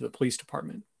allocated to the police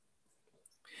department.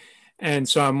 And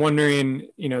so I'm wondering,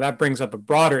 that brings up a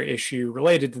broader issue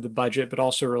related to the budget, but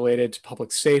also related to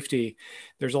public safety.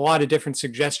 There's a lot of different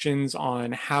suggestions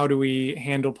on how do we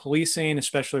handle policing,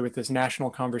 especially with this national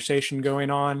conversation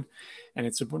going on. And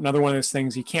it's another one of those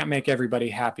things, you can't make everybody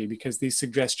happy because these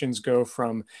suggestions go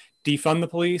from defund the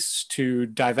police to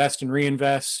divest and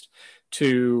reinvest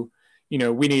to,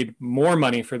 we need more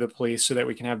money for the police so that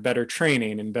we can have better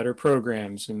training and better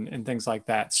programs and things like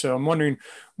that. So I'm wondering,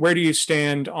 where do you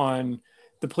stand on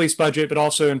the police budget, but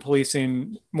also in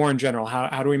policing more in general?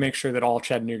 How do we make sure that all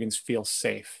Chattanoogan's feel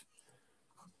safe?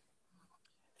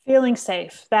 Feeling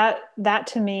safe. That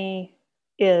to me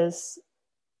is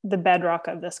the bedrock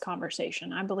of this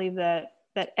conversation. I believe that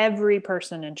every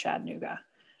person in Chattanooga,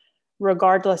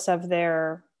 regardless of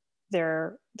the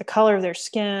color of their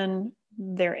skin,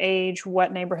 their age,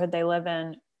 what neighborhood they live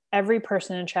in, every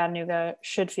person in Chattanooga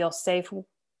should feel safe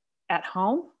at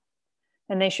home,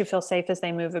 and they should feel safe as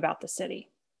they move about the city.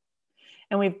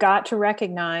 And we've got to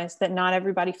recognize that not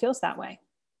everybody feels that way.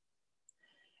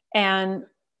 And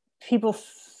people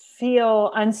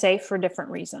feel unsafe for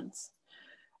different reasons.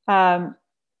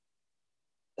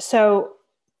 So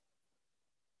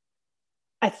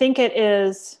I think it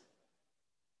is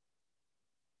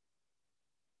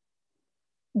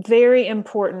very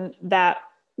important that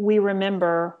we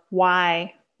remember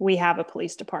why we have a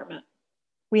police department.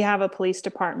 We have a police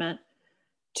department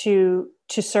to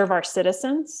serve our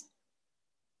citizens,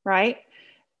 right?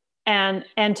 And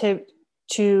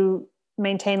to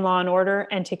maintain law and order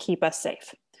and to keep us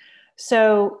safe.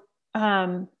 So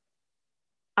I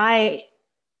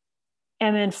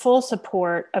am in full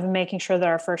support of making sure that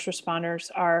our first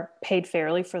responders are paid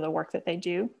fairly for the work that they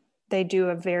do. They do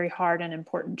a very hard and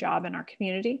important job in our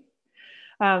community.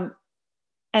 And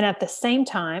at the same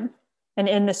time, and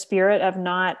in the spirit of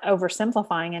not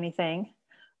oversimplifying anything,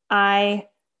 I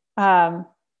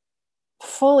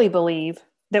fully believe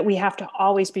that we have to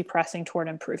always be pressing toward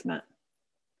improvement.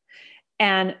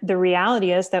 And the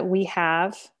reality is that we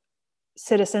have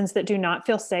citizens that do not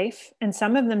feel safe, and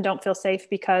some of them don't feel safe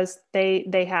because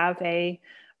they have a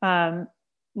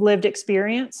lived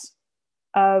experience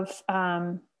of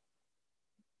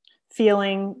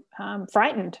feeling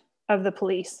frightened of the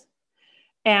police,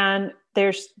 and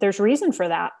there's reason for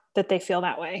that they feel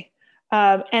that way,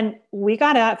 and we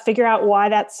got to figure out why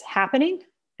that's happening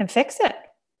and fix it,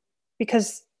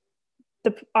 because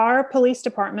our police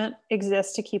department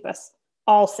exists to keep us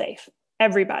all safe,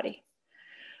 everybody.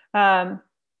 And,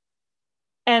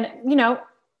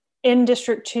 in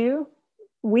District 2,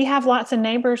 we have lots of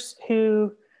neighbors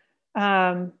who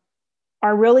are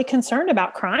really concerned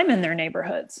about crime in their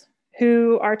neighborhoods,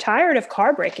 who are tired of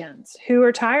car break-ins, who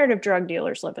are tired of drug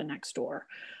dealers living next door.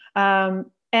 And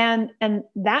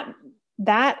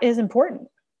that is important.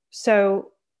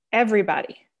 So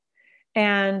everybody.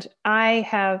 And I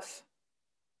have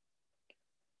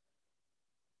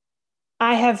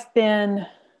been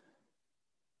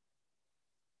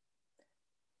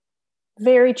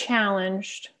very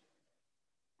challenged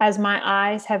as my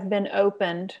eyes have been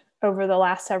opened over the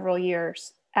last several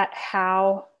years at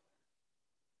how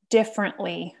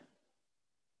differently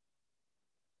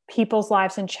people's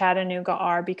lives in Chattanooga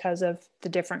are because of the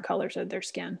different colors of their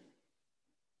skin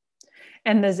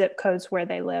and the zip codes where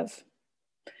they live.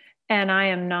 And I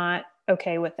am not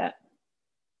okay with it.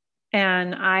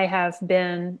 And I have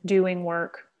been doing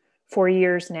work for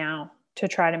years now to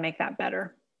try to make that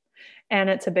better. And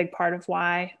it's a big part of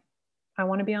why I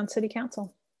want to be on city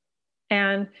council.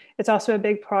 And it's also a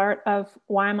big part of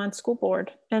why I'm on school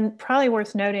board. And probably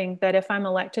worth noting that if I'm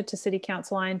elected to city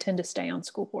council, I intend to stay on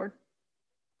school board.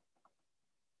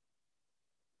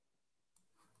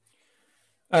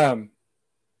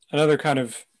 Another kind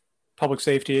of public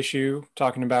safety issue,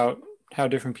 talking about how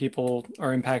different people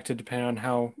are impacted depending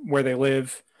on where they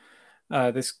live.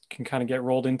 This can kind of get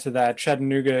rolled into that.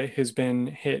 Chattanooga has been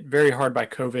hit very hard by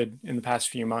COVID in the past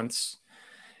few months.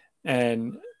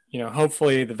 And,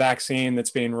 hopefully the vaccine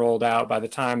that's being rolled out by the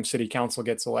time city council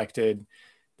gets elected,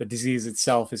 the disease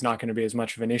itself is not going to be as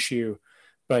much of an issue.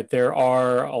 But there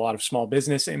are a lot of small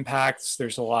business impacts.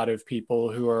 There's a lot of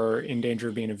people who are in danger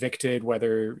of being evicted,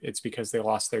 whether it's because they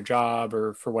lost their job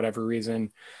or for whatever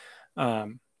reason.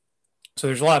 So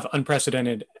there's a lot of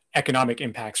unprecedented economic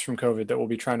impacts from COVID that we'll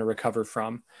be trying to recover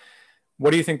from.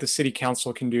 What do you think the city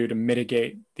council can do to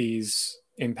mitigate these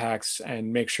impacts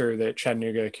and make sure that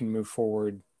Chattanooga can move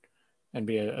forward and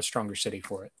be a stronger city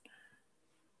for it?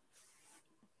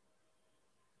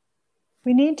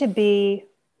 We need to be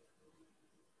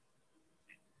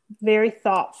very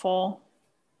thoughtful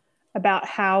about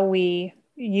how we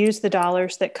use the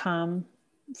dollars that come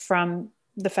from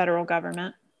the federal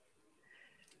government,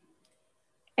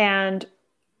 and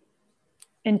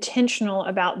intentional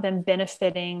about them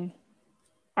benefiting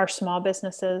our small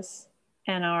businesses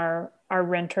and our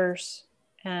renters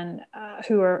and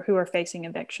who are facing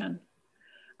eviction.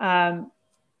 I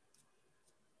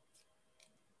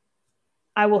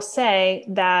will say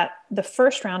that the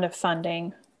first round of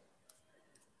funding,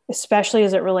 especially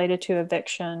as it related to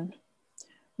eviction,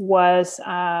 was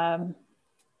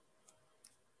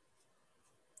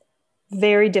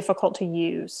very difficult to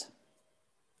use.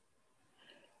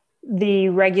 The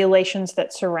regulations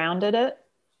that surrounded it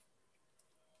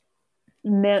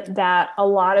meant that a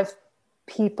lot of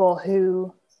people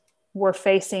who were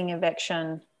facing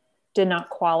eviction did not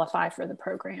qualify for the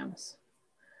programs.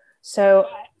 So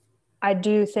I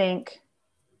do think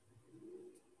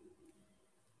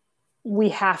we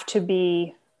have to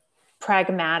be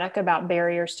pragmatic about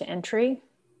barriers to entry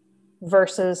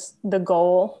versus the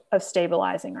goal of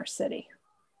stabilizing our city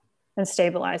and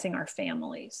stabilizing our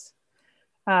families.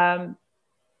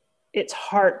 It's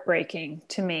heartbreaking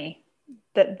to me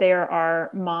that there are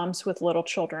moms with little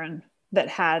children that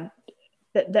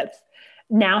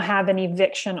now have an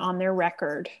eviction on their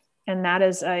record. And that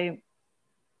is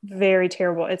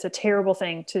it's a terrible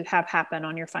thing to have happen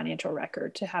on your financial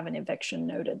record, to have an eviction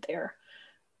noted there.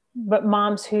 But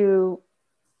moms who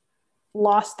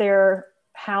lost their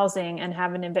housing and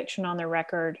have an eviction on their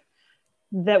record,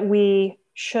 that we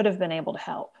should have been able to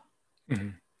help. Mm-hmm.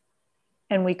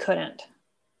 And we couldn't,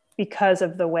 because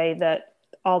of the way that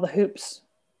all the hoops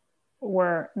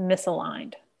were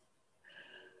misaligned.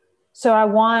 So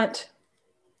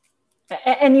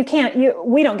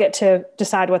we don't get to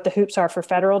decide what the hoops are for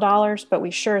federal dollars, but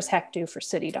we sure as heck do for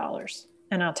city dollars.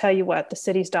 And I'll tell you what, the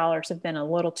city's dollars have been a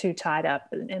little too tied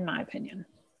up, in my opinion.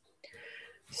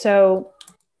 So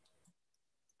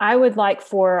I would like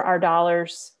for our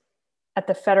dollars at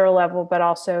the federal level, but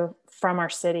also from our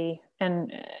city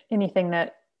and anything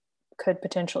that could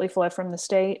potentially flow from the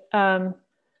state,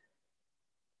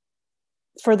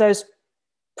 for those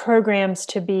programs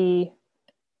to be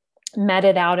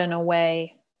meted out in a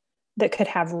way that could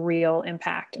have real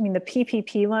impact. I mean, the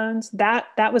PPP loans,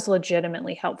 that was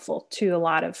legitimately helpful to a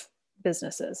lot of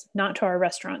businesses, not to our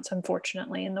restaurants,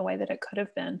 unfortunately, in the way that it could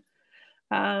have been.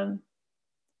 But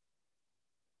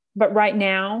right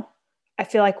now, I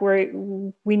feel like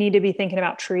we need to be thinking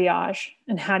about triage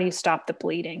and how do you stop the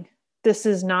bleeding? This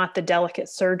is not the delicate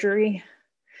surgery.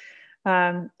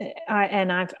 I've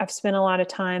spent a lot of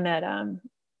time at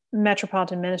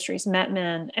Metropolitan Ministries,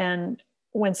 METMIN, and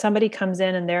when somebody comes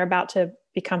in and they're about to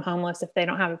become homeless if they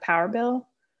don't have a power bill,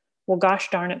 well, gosh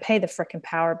darn it, pay the frickin'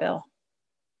 power bill.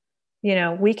 You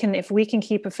know, if we can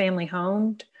keep a family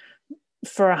homed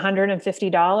for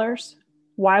 $150,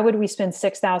 why would we spend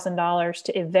 $6,000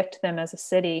 to evict them as a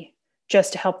city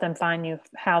just to help them find new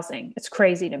housing? It's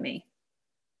crazy to me.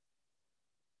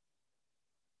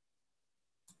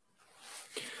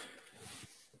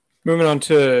 Moving on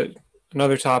to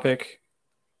another topic,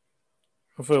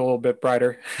 hopefully a little bit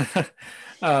brighter.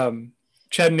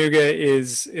 Chattanooga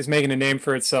is making a name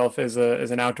for itself as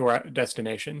an outdoor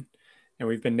destination, and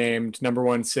we've been named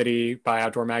 #1 city by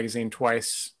Outdoor Magazine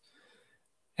twice.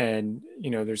 And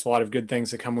there's a lot of good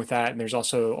things that come with that, and there's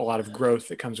also a lot of growth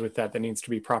that comes with that needs to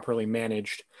be properly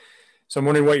managed. So I'm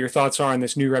wondering what your thoughts are on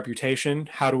this new reputation.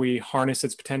 How do we harness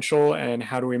its potential, and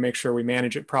how do we make sure we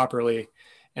manage it properly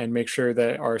and make sure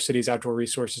that our city's outdoor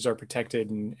resources are protected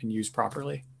and used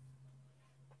properly?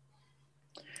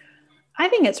 I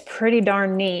think it's pretty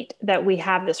darn neat that we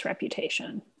have this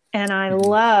reputation. And I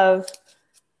love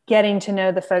getting to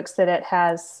know the folks that it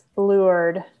has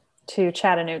lured to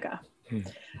Chattanooga.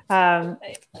 Our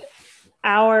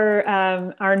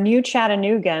new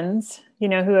Chattanoogans,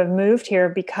 who have moved here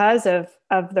because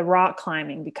of the rock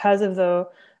climbing, because of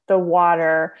the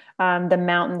water, the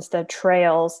mountains, the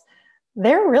trails,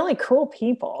 they're really cool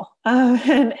people.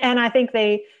 And I think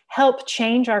they help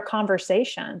change our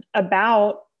conversation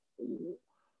about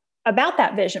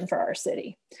that vision for our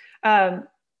city.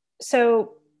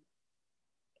 So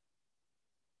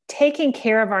taking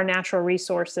care of our natural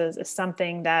resources is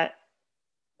something that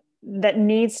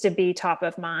needs to be top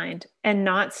of mind, and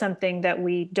not something that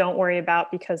we don't worry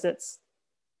about because it's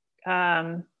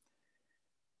too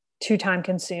time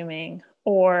consuming,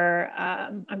 or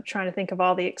I'm trying to think of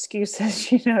all the excuses,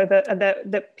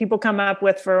 that people come up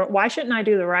with for why shouldn't I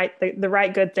do the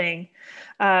right good thing.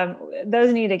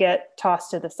 Those need to get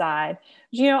tossed to the side.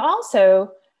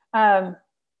 Also,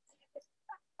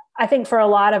 I think for a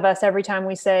lot of us, every time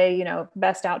we say,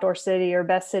 best outdoor city or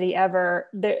best city ever,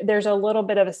 there's a little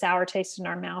bit of a sour taste in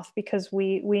our mouth, because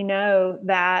we know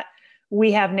that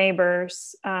we have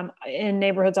neighbors in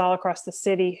neighborhoods all across the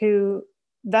city who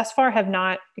thus far have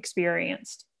not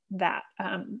experienced that,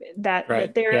 that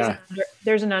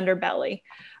there's an underbelly.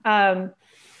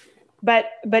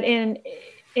 But in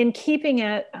keeping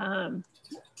it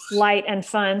light and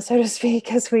fun, so to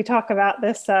speak, as we talk about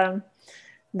this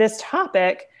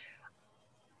topic,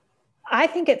 I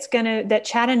think that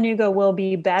Chattanooga will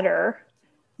be better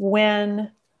when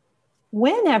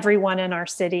everyone in our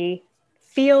city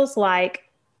feels like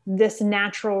the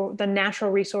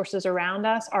natural resources around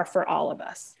us are for all of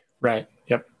us. Right.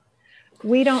 Yep.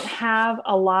 We don't have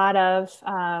a lot of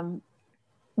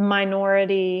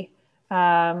minority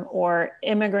or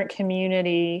immigrant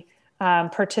community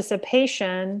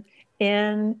participation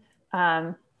in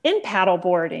paddle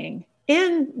boarding,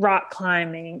 in rock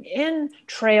climbing, in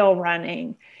trail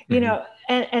running,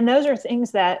 and those are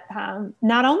things that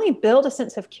not only build a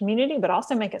sense of community, but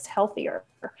also make us healthier.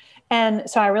 And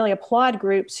so I really applaud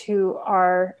groups who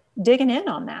are digging in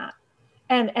on that.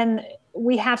 And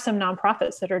we have some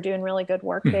nonprofits that are doing really good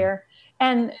work there.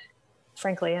 And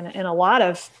frankly, in a lot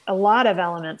of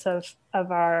elements of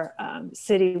our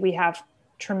city, we have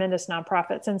tremendous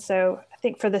nonprofits. And so I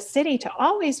think for the city to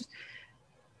always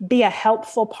be a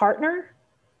helpful partner,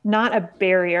 not a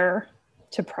barrier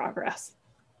to progress.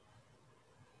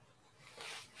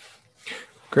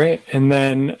 Great. And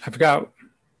then I've got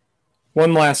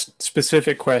one last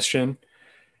specific question.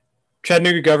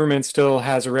 Chattanooga government still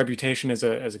has a reputation as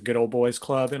a good old boys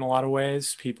club in a lot of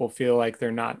ways. People feel like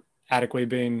they're not adequately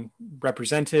being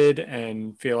represented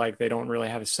and feel like they don't really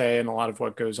have a say in a lot of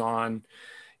what goes on.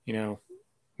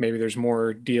 Maybe there's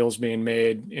more deals being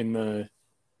made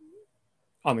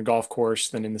on the golf course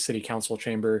than in the city council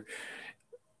chamber.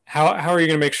 How are you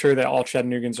going to make sure that all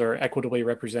Chattanoogans are equitably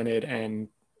represented, and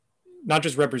not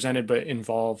just represented, but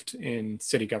involved in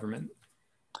city government?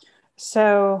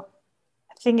 So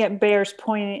I think it bears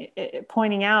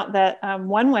pointing out that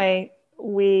one way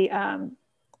we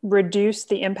reduce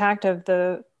the impact of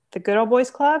the Good Old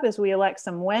Boys Club is we elect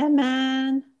some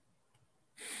women.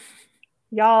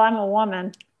 Y'all, I'm a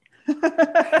woman.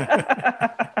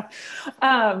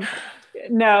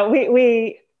 No,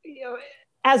 we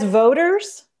as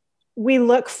voters, we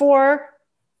look for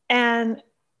and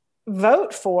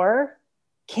vote for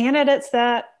candidates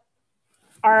that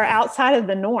are outside of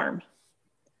the norm.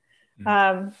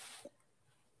 I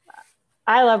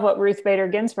love what Ruth Bader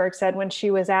Ginsburg said when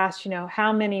she was asked,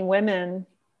 how many women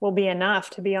will be enough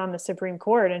to be on the Supreme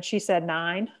Court? And she said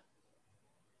 9.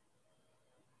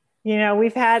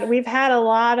 We've had a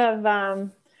lot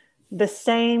of the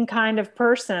same kind of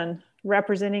person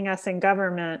representing us in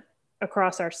government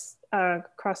across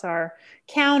our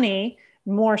county,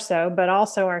 more so, but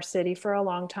also our city for a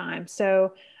long time.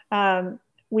 So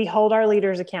we hold our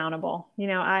leaders accountable.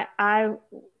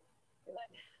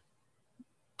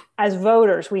 As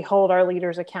voters, we hold our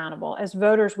leaders accountable. As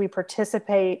voters, we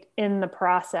participate in the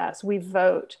process. We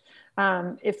vote.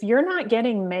 If you're not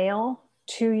getting mail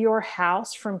to your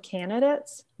house from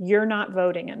candidates, you're not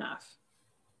voting enough.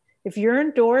 If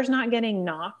your door's not getting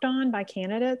knocked on by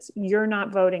candidates, you're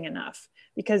not voting enough.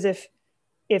 Because if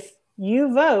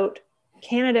you vote,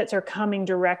 candidates are coming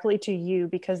directly to you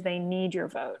because they need your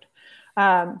vote.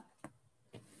 And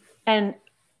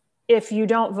if you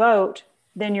don't vote,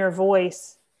 then your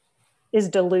voice is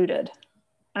diluted.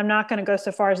 I'm not going to go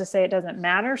so far as to say it doesn't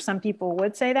matter. Some people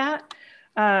would say that.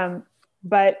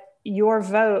 But your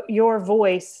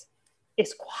voice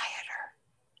is quieter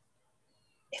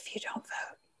if you don't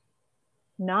vote.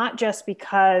 Not just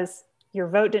because your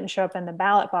vote didn't show up in the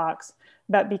ballot box,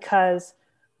 but because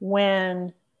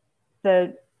when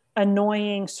the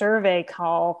annoying survey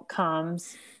call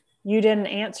comes, you didn't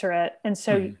answer it. And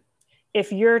so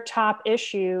if your top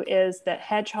issue is that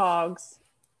hedgehogs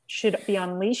should be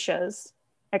on leashes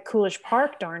at Coolidge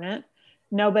Park, darn it,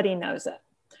 nobody knows it.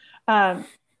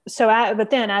 But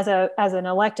then as an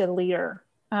elected leader,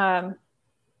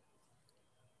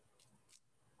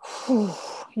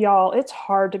 y'all, it's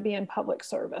hard to be in public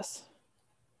service.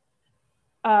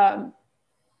 And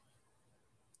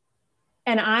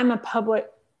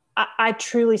I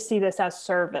truly see this as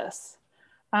service.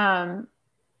 And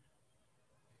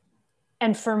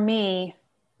for me,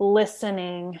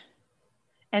 listening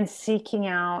and seeking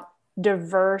out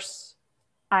diverse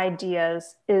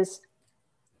ideas is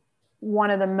one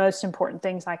of the most important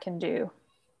things I can do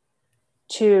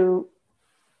to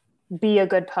be a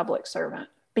good public servant.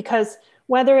 Because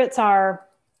whether it's our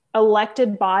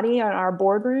elected body in our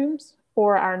boardrooms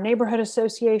or our neighborhood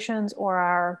associations or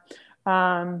our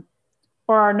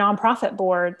nonprofit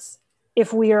boards,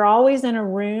 if we are always in a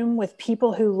room with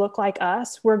people who look like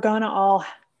us, we're going to all,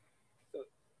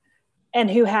 and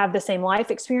who have the same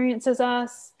life experience as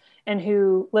us and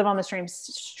who live on the same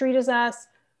street as us,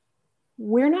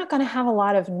 we're not going to have a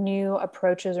lot of new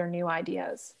approaches or new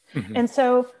ideas. And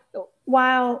so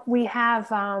while we have,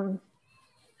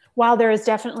 while there is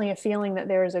definitely a feeling that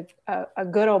there is a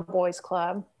good old boys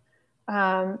club,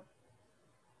 I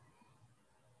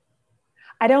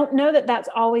don't know that that's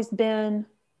always been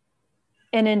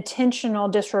an intentional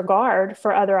disregard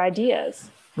for other ideas.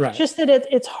 Right. Just that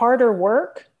it's harder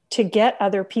work to get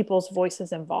other people's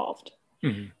voices involved.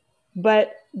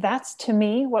 But that's, to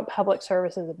me, what public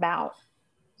service is about.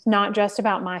 It's not just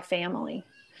about my family.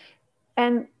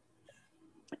 And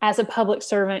as a public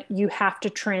servant, you have to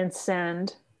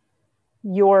transcend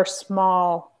your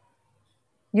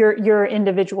your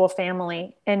individual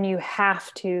family, and you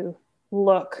have to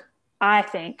look, I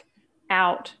think,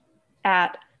 out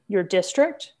at your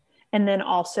district and then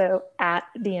also at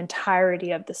the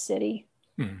entirety of the city,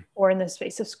 or in the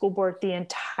space of school board, the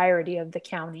entirety of the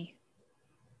county.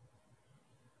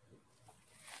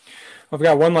 I've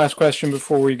got one last question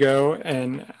before we go,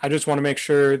 and I just want to make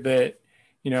sure that,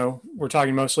 we're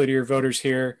talking mostly to your voters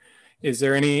here. Is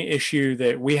there any issue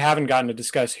that we haven't gotten to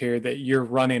discuss here that you're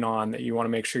running on that you want to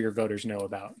make sure your voters know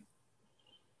about?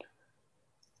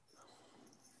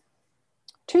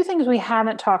 Two things we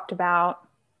haven't talked about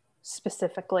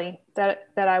specifically that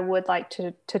I would like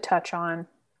to touch on.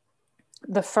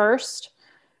 The first,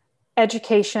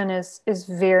 education is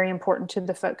very important to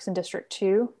the folks in District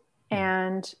 2.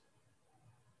 And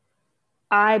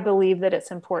I believe that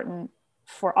it's important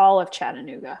for all of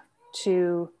Chattanooga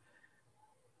to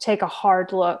take a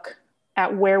hard look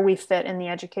at where we fit in the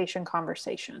education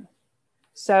conversation.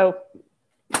 So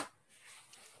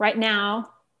right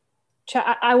now,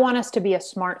 I want us to be a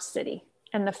smart city,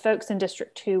 and the folks in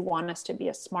District 2 want us to be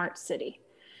a smart city.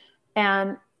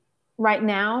 And right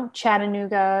now,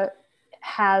 Chattanooga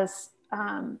has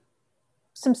some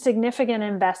significant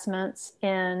investments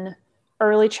in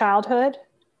early childhood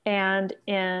and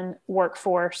in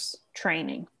workforce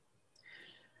training.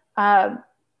 I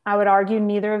would argue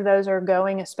neither of those are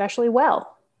going especially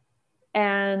well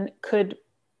and could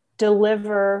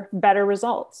deliver better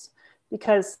results,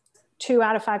 because 2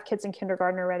 out of 5 kids in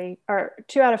kindergarten are ready, or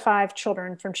 2 out of 5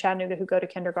 children from Chattanooga who go to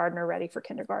kindergarten are ready for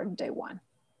kindergarten day 1.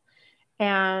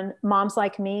 And moms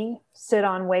like me sit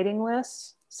on waiting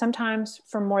lists, sometimes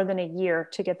for more than a year,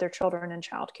 to get their children in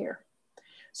childcare.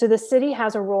 So the city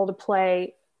has a role to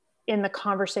play in the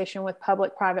conversation with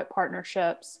public-private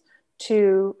partnerships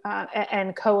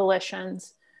and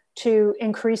coalitions to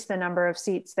increase the number of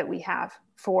seats that we have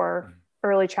for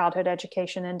early childhood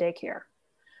education and daycare.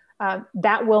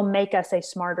 That will make us a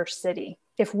smarter city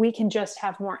if we can just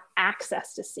have more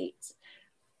access to seats.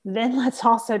 Then let's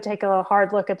also take a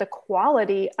hard look at the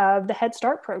quality of the Head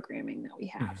Start programming that we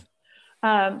have.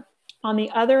 On the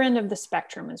other end of the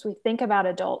spectrum, as we think about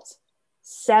adults,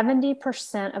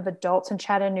 70% of adults in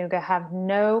Chattanooga have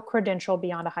no credential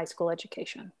beyond a high school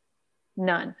education.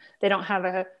 None. They don't have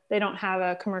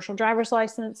a commercial driver's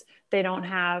license. They don't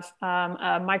have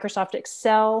a Microsoft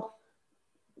Excel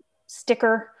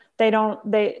sticker. They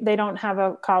don't have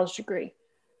a college degree.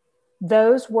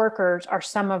 Those workers are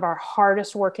some of our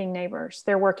hardest working neighbors.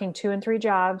 They're working 2 and 3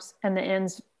 jobs, and the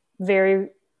ends very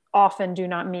often do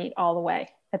not meet all the way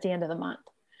at the end of the month.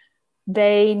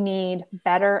 They need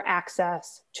better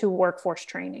access to workforce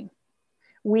training.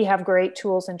 We have great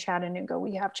tools in Chattanooga.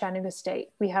 We have Chattanooga State.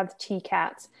 We have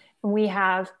TCATS. And we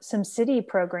have some city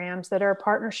programs that are a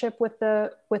partnership with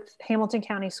Hamilton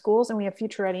County Schools, and we have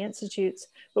Future Ready Institutes,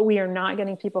 but we are not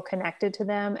getting people connected to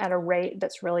them at a rate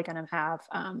that's really going to have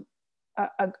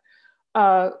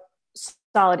a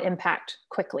solid impact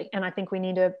quickly. And I think we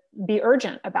need to be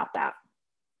urgent about that.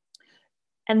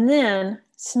 And then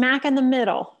smack in the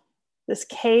middle, this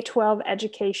K-12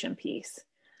 education piece.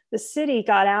 The city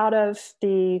got out of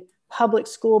the public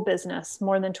school business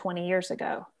more than 20 years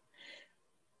ago.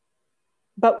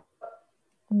 But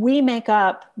we make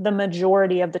up the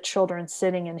majority of the children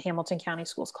sitting in Hamilton County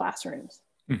Schools classrooms.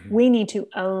 We need to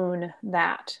own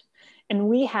that. And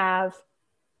we have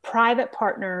private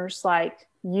partners like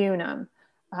Unum,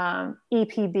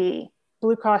 EPB,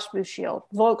 Blue Cross Blue Shield,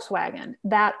 Volkswagen,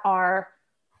 that are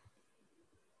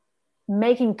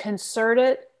making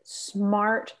concerted,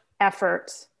 smart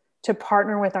efforts to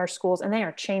partner with our schools, and they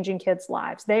are changing kids'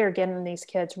 lives. They are getting these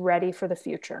kids ready for the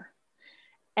future.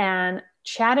 And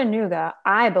Chattanooga,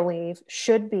 I believe,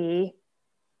 should be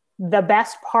the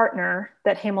best partner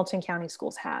that Hamilton County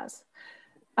Schools has.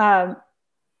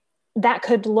 That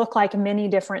could look like many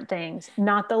different things,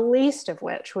 not the least of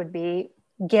which would be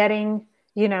getting,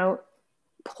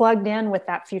 plugged in with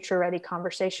that future ready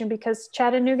conversation, because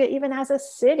Chattanooga, even as a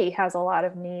city, has a lot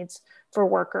of needs for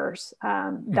workers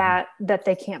that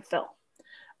they can't fill.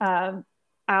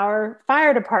 Our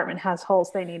fire department has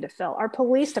holes they need to fill. Our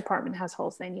police department has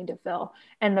holes they need to fill.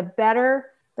 And the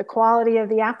better the quality of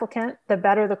the applicant, the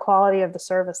better the quality of the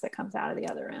service that comes out of the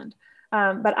other end.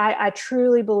 But I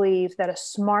truly believe that a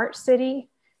smart city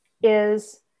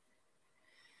is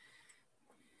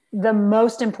the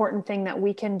most important thing that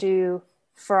we can do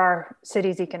for our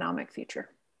city's economic future.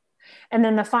 And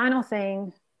then the final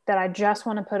thing that I just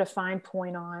want to put a fine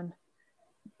point on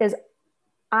is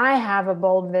I have a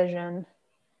bold vision,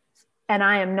 and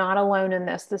I am not alone in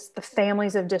this. The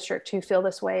families of District 2 feel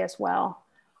this way as well.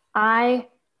 I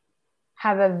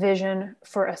have a vision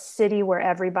for a city where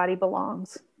everybody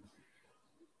belongs.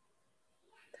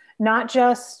 Not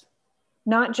just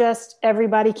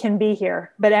everybody can be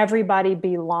here, but everybody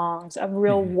belongs. A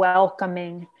real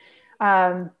welcoming,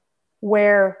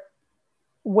 where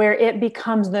it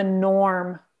becomes the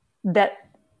norm that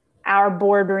our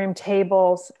boardroom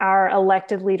tables, our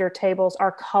elected leader tables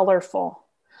are colorful,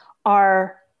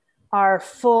 are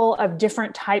full of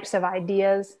different types of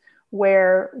ideas,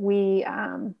 where we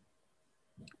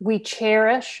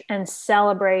cherish and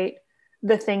celebrate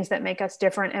the things that make us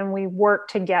different, and we work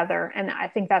together. And I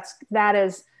think that's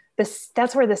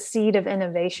where the seed of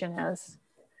innovation is.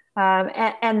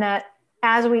 And that,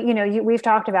 as we've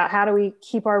talked about, how do we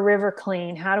keep our river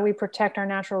clean? How do we protect our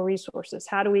natural resources?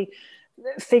 How do we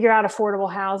figure out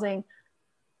affordable housing?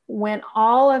 When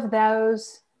all of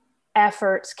those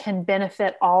efforts can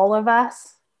benefit all of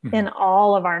us in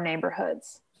all of our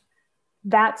neighborhoods,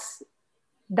 that's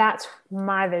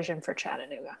my vision for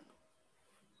Chattanooga.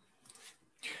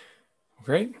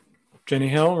 Great. Jenny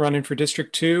Hill, running for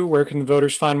District 2. Where can the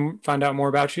voters find out more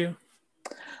about you?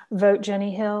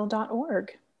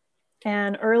 VoteJennyHill.org.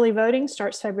 And early voting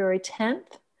starts February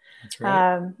 10th. That's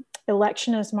right.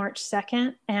 Election is March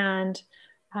 2nd. And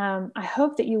I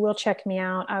hope that you will check me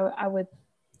out. I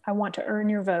want to earn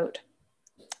your vote.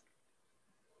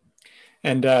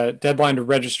 And deadline to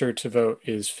register to vote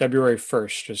is February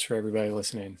 1st, just for everybody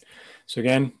listening. So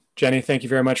again, Jenny, thank you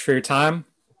very much for your time.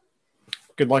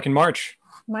 Good luck in March.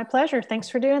 My pleasure. Thanks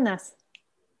for doing this.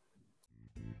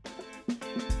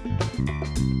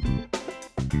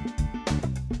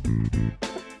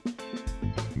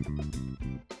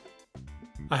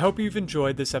 I hope you've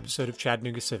enjoyed this episode of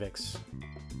Chattanooga Civics.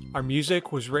 Our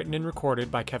music was written and recorded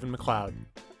by Kevin MacLeod.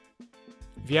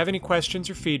 If you have any questions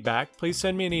or feedback, please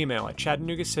send me an email at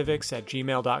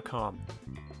chattanoogacivics@gmail.com.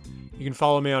 You can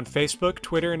follow me on Facebook,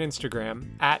 Twitter, and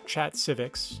Instagram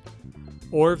 @ChatCivics,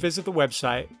 or visit the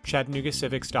website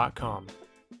chattanoogacivics.com.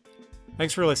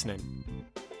 Thanks for listening.